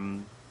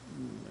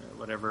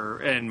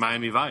and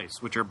Miami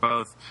Vice, which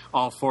are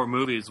all four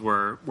movies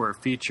were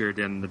featured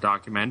in the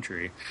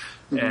documentary,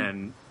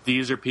 and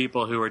these are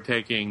people who are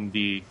taking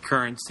the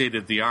current state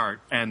of the art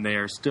and they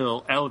are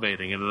still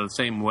elevating it in the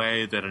same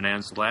way that an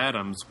Ansel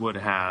Adams would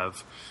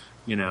have,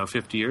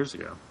 50 years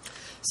ago.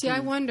 See, I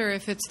wonder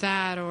if it's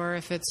that or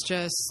if it's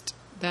just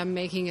them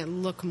making it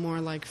look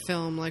more like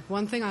film. Like,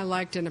 one thing I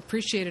liked and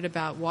appreciated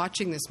about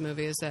watching this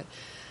movie is that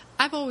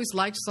I've always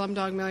liked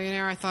Slumdog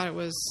Millionaire. I thought it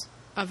was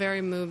a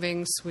very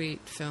moving,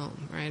 sweet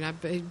film, right? I'm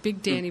a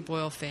big Danny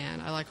Boyle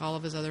fan. I like all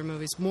of his other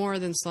movies more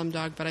than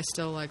Slumdog, but I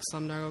still like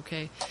Slumdog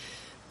okay.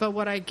 But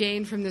what I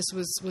gained from this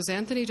was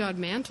Anthony Dodd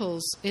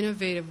Mantle's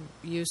innovative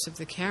use of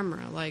the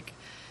camera. Like,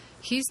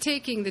 he's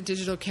taking the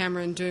digital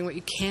camera and doing what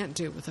you can't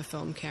do with a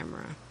film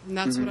camera. And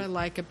that's what I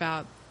like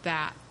about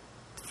that.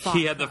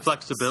 He had the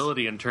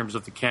flexibility in terms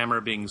of the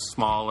camera being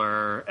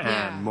smaller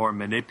and more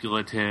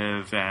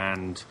manipulative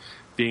and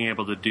being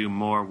able to do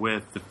more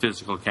with the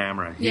physical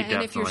camera. He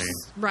definitely...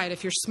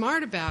 if you're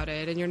smart about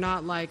it and you're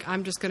not like,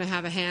 I'm just going to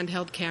have a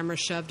handheld camera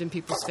shoved in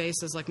people's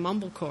faces like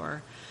Mumblecore.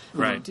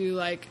 Right. You do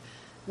like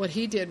what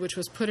he did, which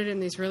was put it in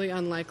these really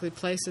unlikely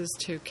places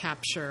to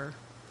capture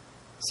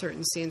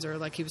certain scenes, or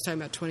like he was talking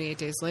about 28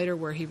 Days Later,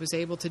 where he was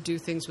able to do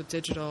things with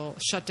digital,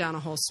 shut down a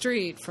whole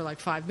street for like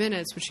 5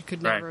 minutes, which he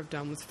could never have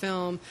done with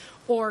film.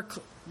 Or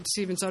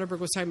Steven Soderbergh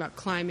was talking about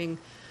climbing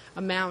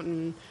a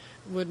mountain,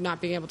 would not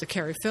being able to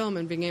carry film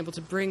and being able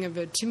to bring of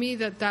it. To me,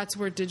 that's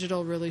where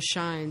digital really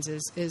shines,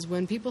 is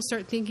when people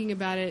start thinking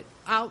about it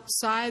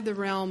outside the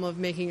realm of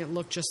making it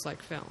look just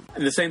like film.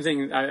 And the same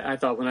thing I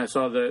thought when I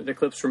saw the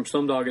clips from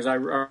Slumdog is I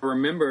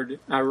realized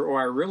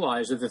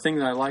that the thing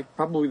that I liked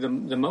probably the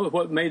most,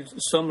 what made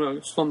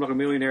Slumdog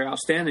Millionaire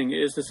outstanding,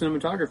 is the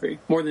cinematography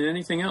more than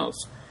anything else.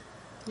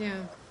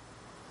 Yeah.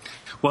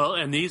 Well,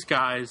 and these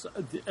guys,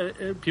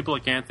 people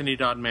like Anthony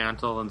Dodd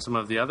Mantle and some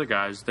of the other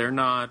guys, they're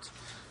not...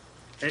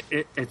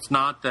 It's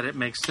not that it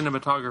makes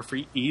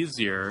cinematography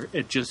easier.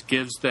 It just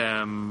gives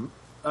them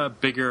a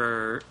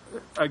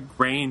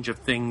range of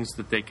things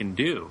that they can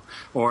do.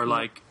 Or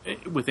like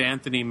with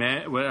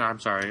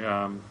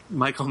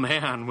Michael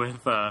Mann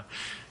with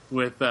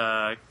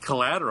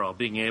Collateral,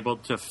 being able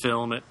to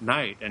film at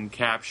night and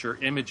capture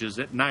images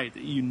at night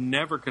that you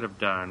never could have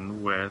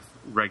done with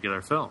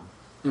regular film.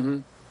 Mm-hmm.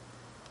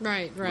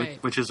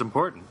 Right. Which is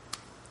important.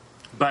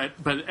 But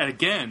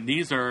again,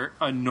 these are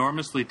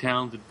enormously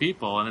talented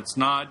people, and it's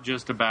not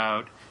just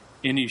about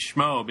any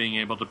schmo being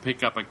able to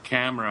pick up a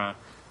camera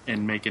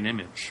and make an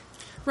image.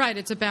 Right.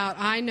 It's about,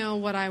 I know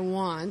what I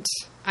want,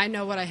 I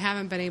know what I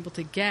haven't been able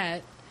to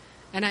get,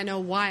 and I know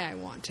why I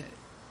want it.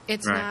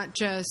 It's not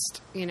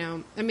just, I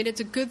mean, it's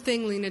a good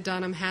thing Lena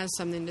Dunham has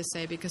something to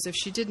say, because if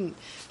she didn't,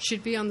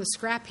 she'd be on the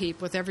scrap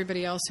heap with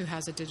everybody else who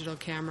has a digital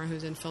camera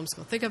who's in film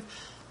school. Think of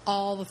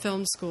all the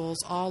film schools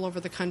all over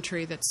the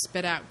country that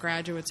spit out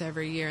graduates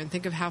every year, and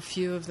think of how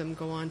few of them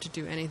go on to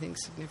do anything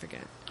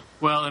significant.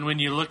 Well, and when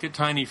you look at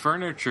tiny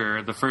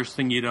furniture, the first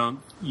thing you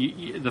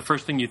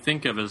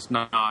think of is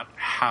not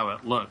how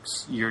it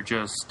looks.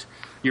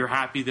 You're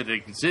happy that it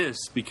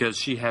exists because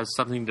she has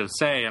something to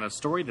say and a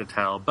story to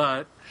tell.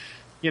 But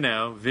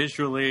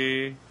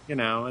visually,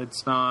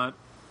 it's not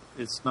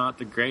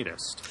the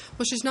greatest.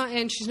 Well, she's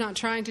not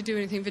trying to do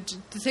anything. But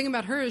the thing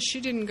about her is she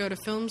didn't go to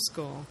film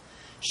school.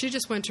 She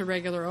just went to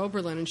regular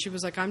Oberlin, and she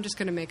was like, I'm just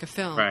going to make a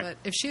film. Right. But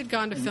if she had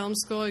gone to film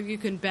school, you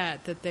can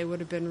bet that they would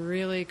have been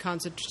really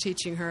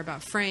teaching her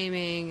about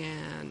framing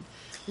and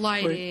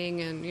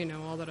lighting and,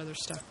 all that other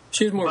stuff.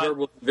 She's more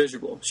verbal than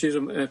visual.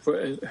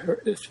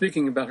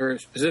 Speaking about her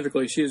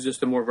specifically, she's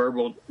just a more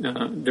verbal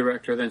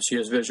director than she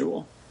is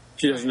visual.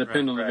 She doesn't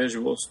depend on the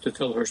visuals to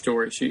tell her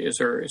story. It's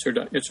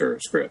her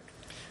script.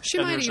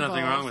 There's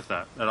nothing wrong with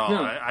that at all.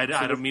 No, I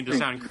don't mean to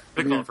sound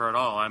critical of her at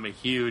all. I'm a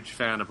huge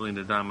fan of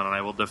Lena Dunham, and I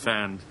will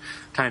defend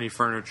tiny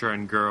furniture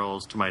and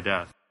girls to my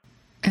death.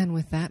 And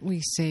with that,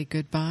 we say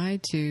goodbye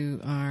to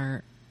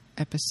our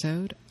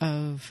episode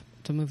of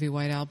the movie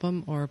White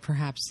Album, or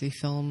perhaps the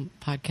film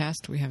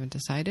podcast. We haven't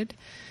decided.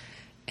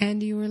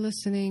 And you were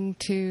listening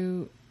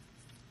to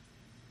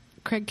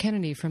Craig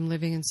Kennedy from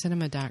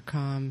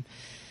livingandcinema.com,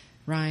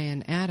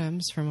 Ryan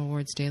Adams from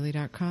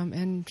awardsdaily.com,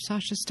 and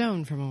Sasha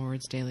Stone from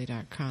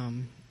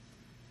awardsdaily.com.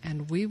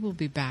 And we will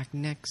be back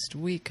next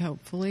week,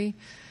 hopefully,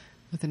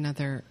 with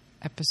another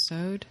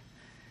episode.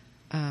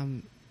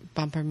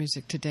 Bumper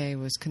music today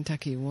was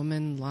Kentucky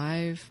Woman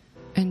Live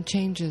and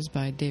Changes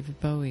by David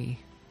Bowie.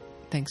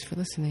 Thanks for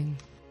listening.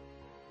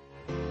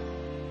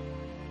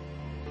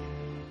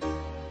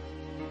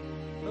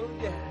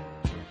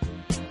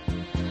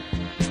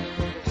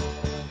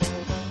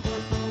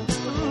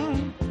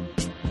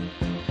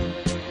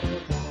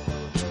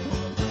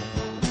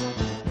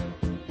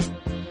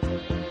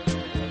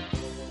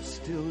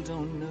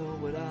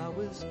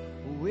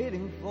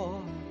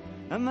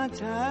 And my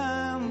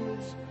time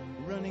was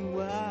running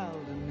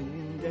wild, a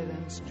million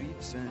dead-end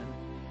streets, and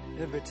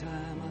every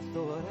time I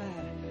thought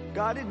I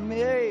got it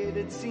made,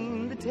 it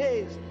seemed the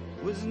taste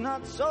was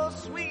not so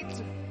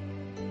sweet.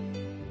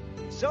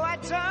 So I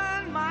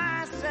turned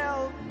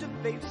myself to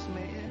face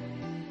me,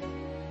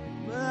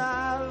 but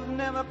I've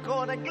never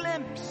caught a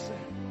glimpse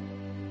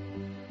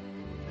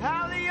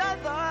how the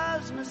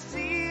others must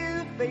see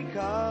the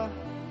faker.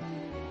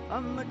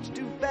 I'm much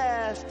too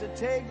fast to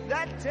take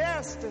that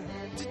test.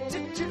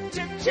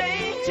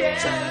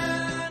 Changes.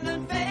 Turn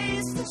and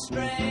face the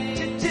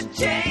strain.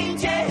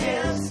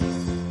 Changes.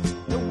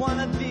 Don't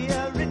wanna be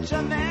a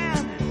richer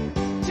man.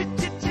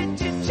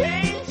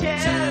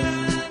 Changes.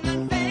 Turn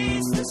and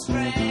face the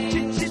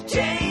strain.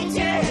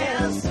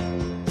 Changes.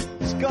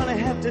 It's gonna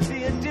have to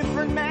be a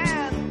different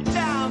man.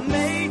 Time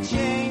may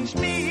change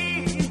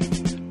me,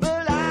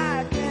 but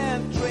I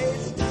can't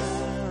trace time.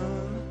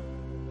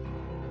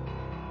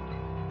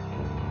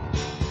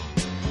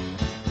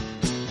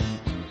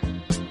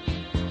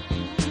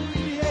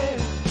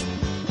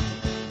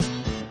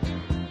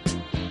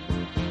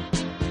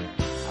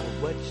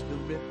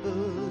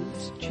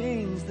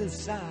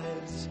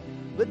 Sides,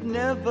 but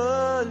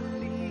never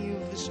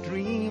leave the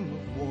stream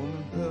of warm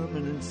and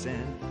permanent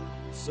sand.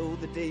 So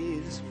the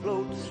days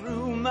float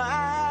through my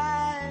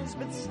eyes,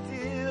 but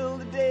still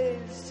the days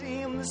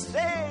seem the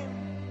same.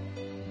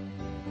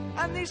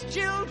 And these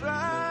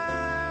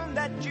children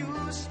that you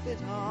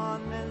spit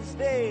on as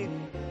they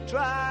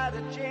try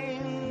to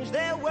change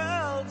their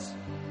worlds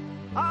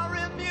are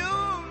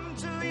immune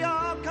to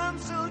your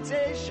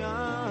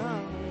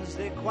consultations.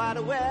 They're quite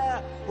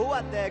aware of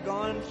what they're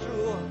going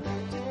through.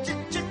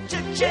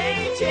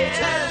 Changes.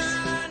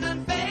 Turn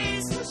and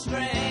face the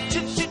strain.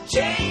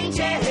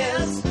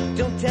 Changes.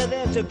 Don't tell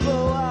them to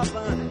grow up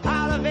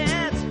out of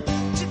it.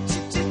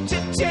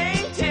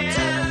 Changes.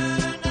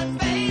 Turn and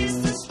face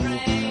the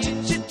strain.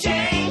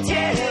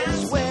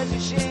 Changes. Where's the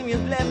shame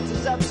you've left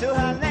us up to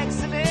our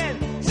next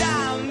event?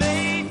 Time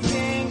may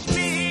change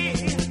me.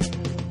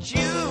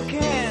 You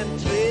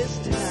can't trace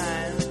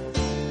time.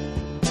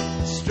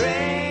 Strange.